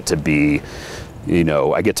 and I get to be,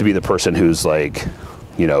 the person who's like,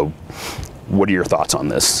 what are your thoughts on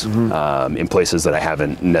this? Mm-hmm. In places that I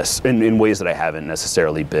haven't, in ways that I haven't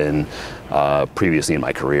necessarily been previously in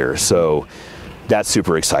my career. So that's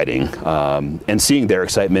super exciting. And seeing their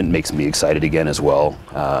excitement makes me excited again as well.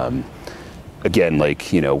 Again,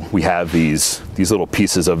 we have these little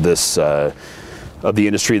pieces of this, of the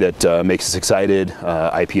industry that makes us excited.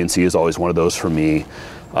 IP&C is always one of those for me.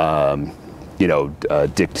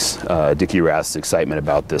 Dick Erath's excitement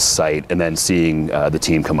about this site, and then seeing the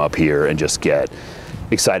team come up here and just get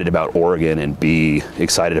excited about Oregon and be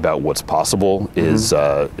excited about what's possible is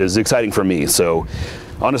exciting for me. So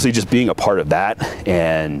honestly, just being a part of that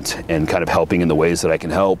and kind of helping in the ways that I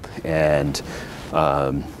can help, and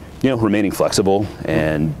remaining flexible,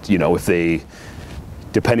 and if they,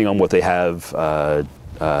 depending on what they have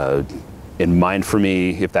in mind for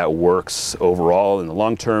me, if that works overall in the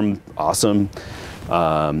long term, awesome.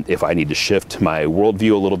 If I need to shift my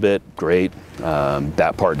worldview a little bit, great.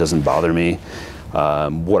 That part doesn't bother me.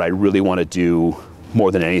 What I really want to do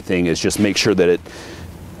more than anything is just make sure that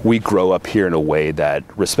we grow up here in a way that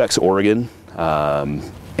respects Oregon,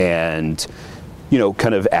 and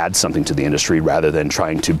kind of adds something to the industry rather than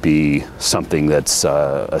trying to be something that's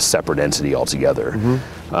a separate entity altogether.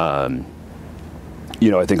 Mm-hmm.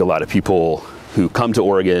 I think a lot of people who come to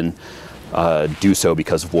Oregon do so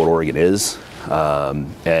because of what Oregon is,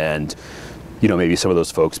 and maybe some of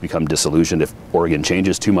those folks become disillusioned if Oregon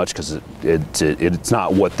changes too much because it's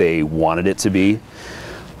not what they wanted it to be,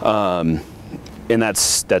 and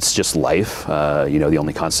that's just life. The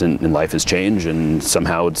only constant in life is change, and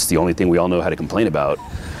somehow it's the only thing we all know how to complain about.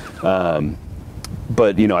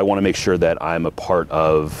 But I want to make sure that I'm a part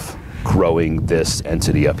of growing this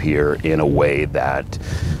entity up here in a way that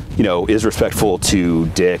is respectful to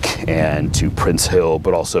Dick and to Prince Hill,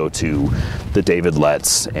 but also to the David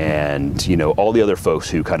Letts and all the other folks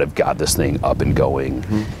who kind of got this thing up and going.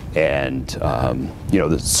 Mm-hmm. And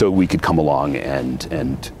so we could come along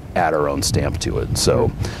and add our own stamp to it.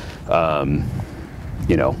 So I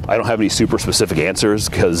don't have any super specific answers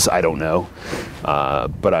because I don't know,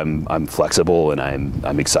 but I'm flexible, and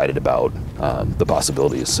I'm excited about the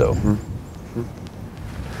possibilities. So. Mm-hmm.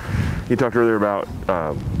 You talked earlier about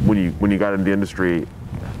when you got into the industry,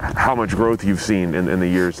 how much growth you've seen in the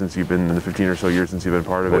years since you've been in the 15 or so years since you've been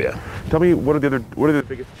part of it. Oh, yeah. Tell me what are the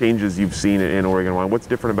biggest changes you've seen in Oregon wine? What's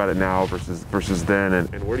different about it now versus then,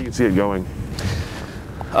 and where do you see it going?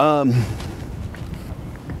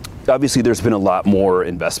 Obviously, there's been a lot more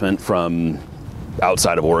investment from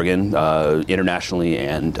outside of Oregon, internationally,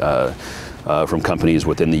 and from companies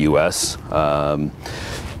within the U.S.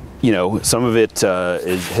 Some of it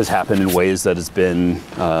has happened in ways that has been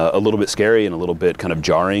a little bit scary and a little bit kind of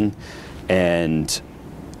jarring, and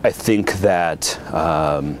I think that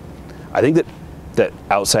that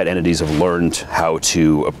outside entities have learned how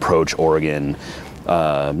to approach Oregon,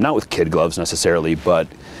 not with kid gloves necessarily, but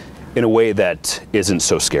in a way that isn't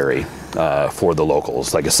so scary for the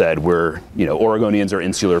locals. Like I said, we're Oregonians are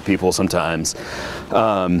insular people sometimes.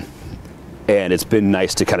 And it's been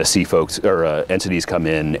nice to kind of see folks or entities come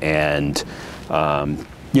in and,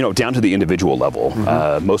 down to the individual level.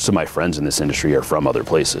 Mm-hmm. Most of my friends in this industry are from other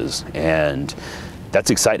places, and that's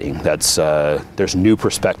exciting. That's there's new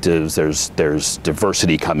perspectives. There's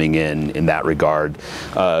diversity coming in that regard,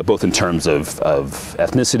 both in terms of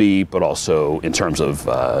ethnicity, but also in terms of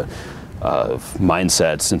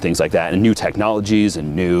mindsets and things like that, and new technologies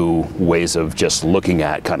and new ways of just looking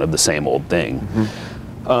at kind of the same old thing.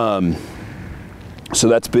 Mm-hmm. So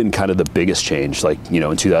that's been kind of the biggest change.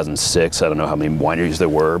 In 2006, I don't know how many wineries there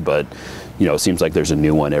were, but it seems like there's a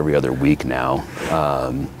new one every other week now.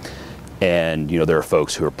 And, there are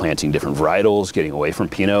folks who are planting different varietals, getting away from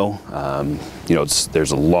Pinot.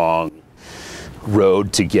 There's a long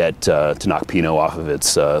road to get to knock Pinot off of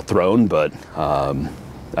its throne, but I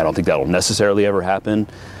don't think that'll necessarily ever happen.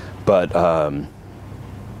 But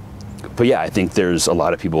yeah, I think there's a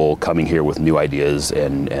lot of people coming here with new ideas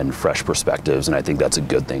and fresh perspectives, and I think that's a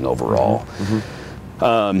good thing overall.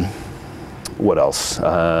 What else?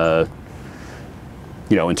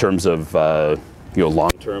 In terms of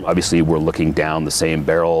long term, obviously we're looking down the same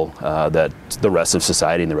barrel that the rest of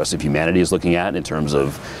society and the rest of humanity is looking at in terms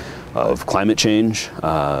of climate change.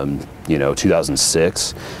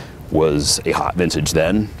 2006 was a hot vintage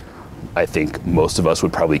then. I think most of us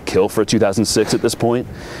would probably kill for 2006 at this point,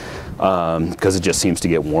 because it just seems to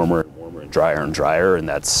get warmer and warmer and drier, and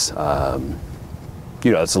that's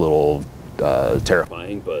that's a little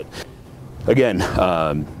terrifying. But again,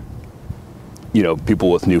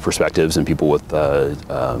 people with new perspectives and people with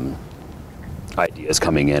ideas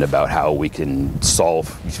coming in about how we can solve,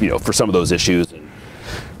 for some of those issues, and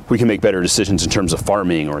we can make better decisions in terms of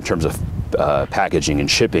farming or in terms of packaging and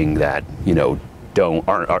shipping that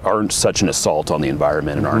aren't such an assault on the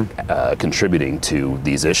environment and aren't contributing to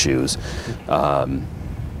these issues. I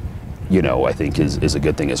think is a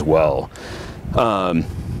good thing as well.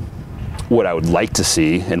 What I would like to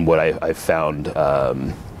see and what I've found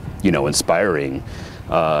inspiring.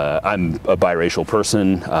 I'm a biracial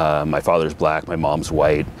person. My father's black, my mom's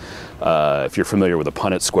white. If you're familiar with the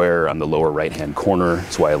Punnett Square on the lower right-hand corner,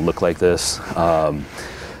 that's why I look like this.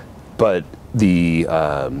 But the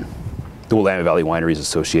Willamette Valley Wineries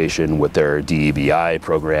Association with their DEBI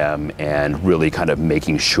program, and really kind of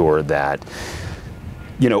making sure that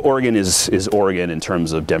Oregon is Oregon in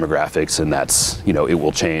terms of demographics, and that's, it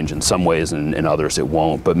will change in some ways and in others it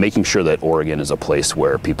won't, but making sure that Oregon is a place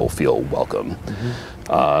where people feel welcome.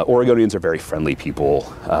 Oregonians are very friendly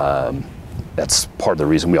people. That's part of the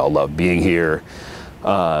reason we all love being here.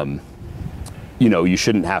 You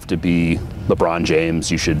shouldn't have to be LeBron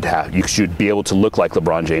James. You should be able to look like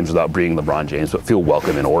LeBron James without being LeBron James, but feel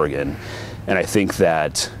welcome in Oregon. And I think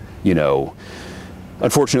that,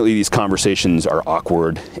 unfortunately, these conversations are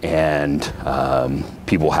awkward, and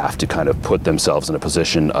people have to kind of put themselves in a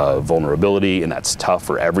position of vulnerability, and that's tough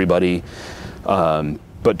for everybody.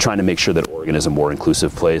 But trying to make sure that Oregon is a more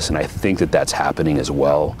inclusive place, and I think that that's happening as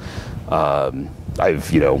well. Like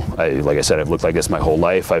I said, I've looked like this my whole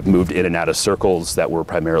life. I've moved in and out of circles that were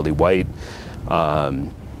primarily white,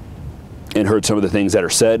 and heard some of the things that are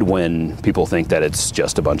said when people think that it's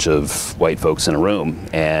just a bunch of white folks in a room.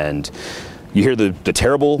 And you hear the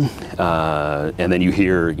terrible, and then you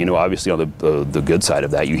hear, obviously on the good side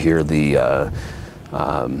of that, you hear the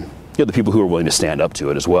people who are willing to stand up to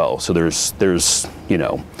it as well. So there's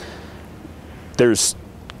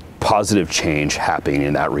positive change happening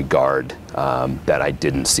in that regard that I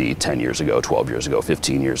didn't see 10 years ago, 12 years ago,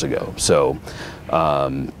 15 years ago. So,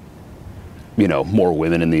 more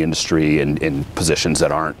women in the industry and in positions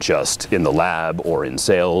that aren't just in the lab or in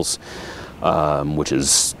sales, which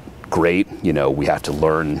is great. We have to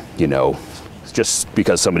learn, just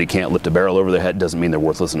because somebody can't lift a barrel over their head doesn't mean they're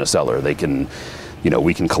worthless in a cellar. They can,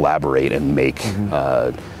 we can collaborate and make,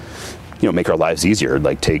 make our lives easier.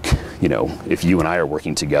 Like if you and I are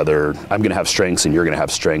working together, I'm going to have strengths and you're going to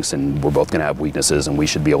have strengths, and we're both going to have weaknesses, and we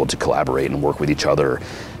should be able to collaborate and work with each other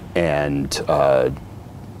and,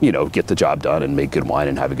 get the job done and make good wine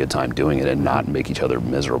and have a good time doing it and not make each other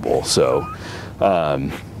miserable. So,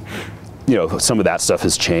 some of that stuff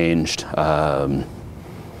has changed. Those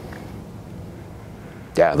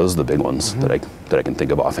are the big ones that I can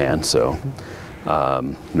think of offhand. So,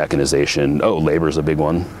 mechanization. Labor is a big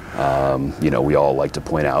one. We all like to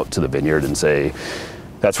point out to the vineyard and say,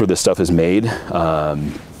 that's where this stuff is made.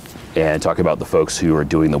 And talk about the folks who are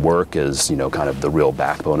doing the work as, kind of the real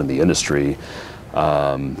backbone of the industry.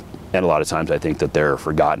 And a lot of times I think that they're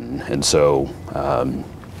forgotten. And so,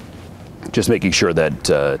 just making sure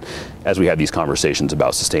that as we have these conversations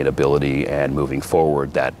about sustainability and moving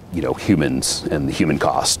forward, that humans and the human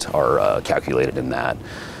cost are calculated in that.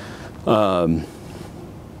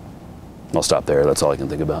 I'll stop there. That's all I can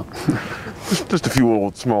think about. just a few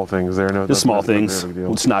little small things there. No, just small things.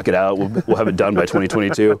 Let's knock it out. We'll have it done by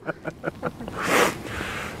 2022.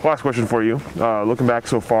 Last question for you. Looking back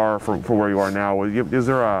so far from where you are now, is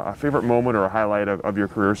there a favorite moment or a highlight of your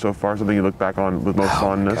career so far? Something you look back on with most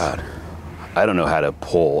fondness? God. I don't know how to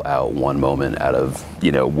pull out one moment out of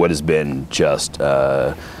what has been just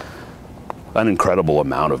an incredible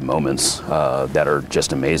amount of moments that are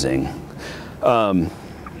just amazing.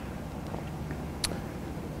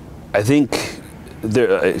 I think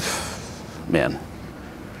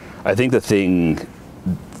I think the thing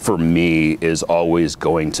for me is always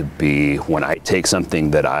going to be when I take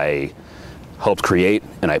something that I helped create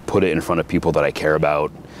and I put it in front of people that I care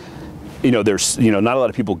about. There's, not a lot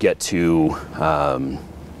of people get to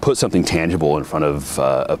put something tangible in front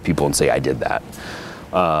of people and say, I did that.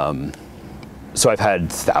 So I've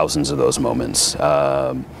had thousands of those moments.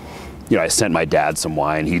 I sent my dad some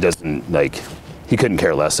wine. He couldn't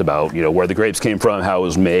care less about, where the grapes came from, how it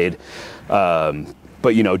was made.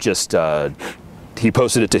 But he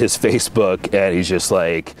posted it to his Facebook and he's just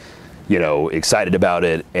like, excited about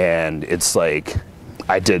it. And it's like,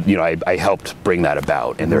 I helped bring that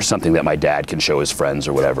about, and there's something that my dad can show his friends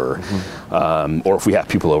or whatever. Or if we have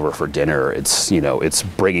people over for dinner, it's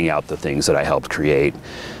bringing out the things that I helped create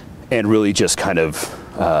and really just kind of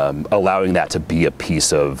allowing that to be a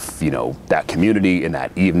piece of, that community in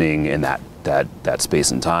that evening in that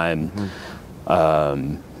space and time.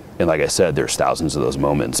 And like I said, there's thousands of those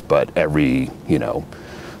moments, but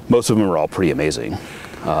most of them are all pretty amazing.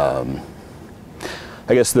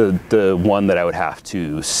 I guess the one that I would have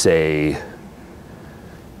to say,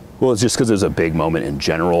 well, it's just because it was a big moment in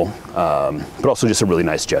general, but also just a really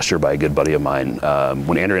nice gesture by a good buddy of mine.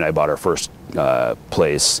 When Andrea and I bought our first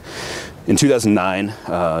place in 2009,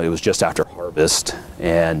 it was just after harvest,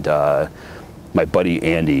 and my buddy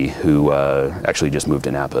Andy, who actually just moved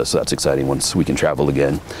to Napa, so that's exciting once we can travel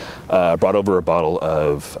again, brought over a bottle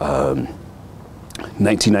of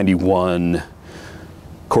 1991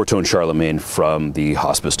 Cortone Charlemagne from the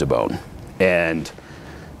Hospice de Beaune. And,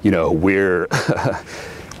 we're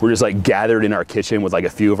we're just like gathered in our kitchen with like a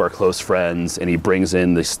few of our close friends, and he brings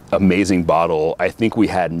in this amazing bottle. I think we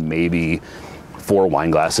had maybe 4 wine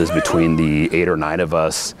glasses between the 8 or 9 of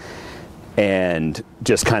us, and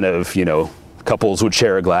just kind of, couples would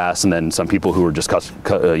share a glass, and then some people who were just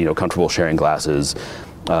comfortable sharing glasses,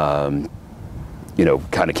 kind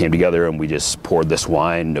of came together, and we just poured this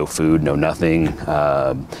wine, no food, no nothing,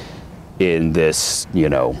 in this,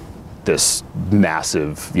 this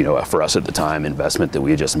massive, for us at the time, investment that we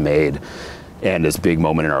had just made, and this big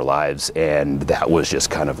moment in our lives. And that was just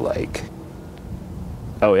kind of like,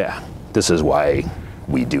 oh yeah, this is why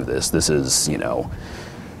we do this. This is,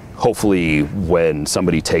 hopefully when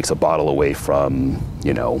somebody takes a bottle away from,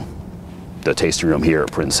 the tasting room here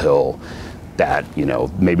at Prince Hill, that,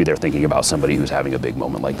 maybe they're thinking about somebody who's having a big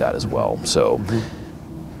moment like that as well. So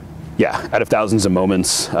yeah, out of thousands of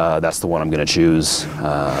moments, that's the one I'm going to choose.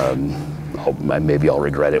 Maybe I'll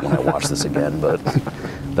regret it when I watch this again, but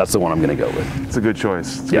that's the one I'm going to go with. It's a good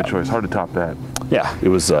choice. It's a good choice. Hard to top that. Yeah, it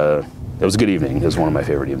was a good evening. It was one of my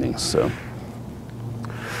favorite evenings. So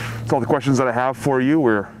that's all the questions that I have for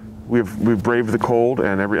you. We've braved the cold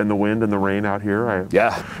and the wind and the rain out here. Is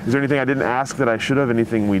there anything I didn't ask that I should have?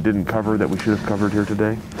 Anything we didn't cover that we should have covered here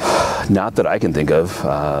today? Not that I can think of.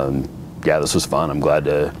 This was fun. I'm glad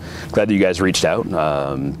that you guys reached out.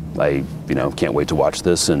 I can't wait to watch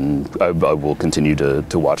this, and I will continue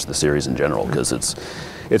to watch the series in general, because it's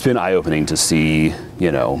been eye-opening to see.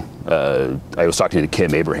 I was talking to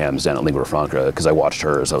Kim Abrahams down at Lingua Franca, because I watched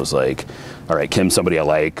hers. I was like, all right, Kim's somebody I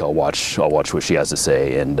like. I'll watch what she has to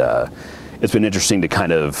say, and it's been interesting to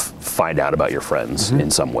kind of find out about your friends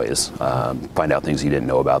in some ways, find out things you didn't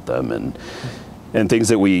know about them, and things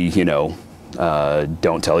that we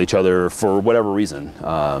don't tell each other for whatever reason.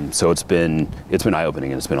 So it's been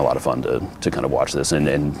eye-opening, and it's been a lot of fun to kind of watch this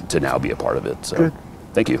and to now be a part of it. So. Good.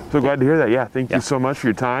 Thank you. So glad to hear that. Yeah, thank you so much for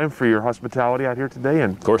your time, for your hospitality out here today.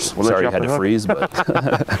 And of course, sorry you had to freeze,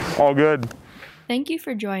 but all good. Thank you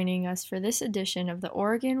for joining us for this edition of the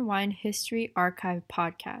Oregon Wine History Archive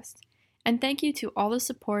podcast. And thank you to all the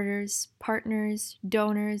supporters, partners,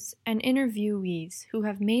 donors, and interviewees who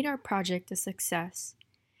have made our project a success.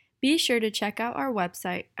 Be sure to check out our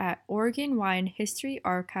website at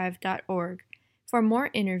OregonWineHistoryArchive.org for more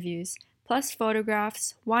interviews, plus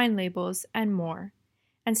photographs, wine labels, and more.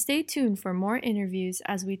 And stay tuned for more interviews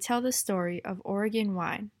as we tell the story of Oregon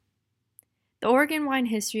wine. The Oregon Wine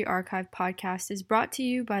History Archive podcast is brought to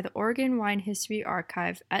you by the Oregon Wine History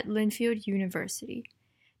Archive at Linfield University.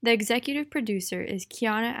 The executive producer is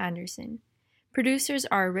Kiana Anderson. Producers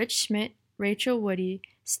are Rich Schmidt, Rachel Woody,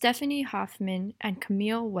 Stephanie Hoffman, and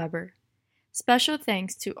Camille Weber. Special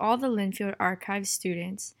thanks to all the Linfield Archive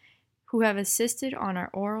students who have assisted on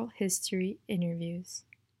our oral history interviews.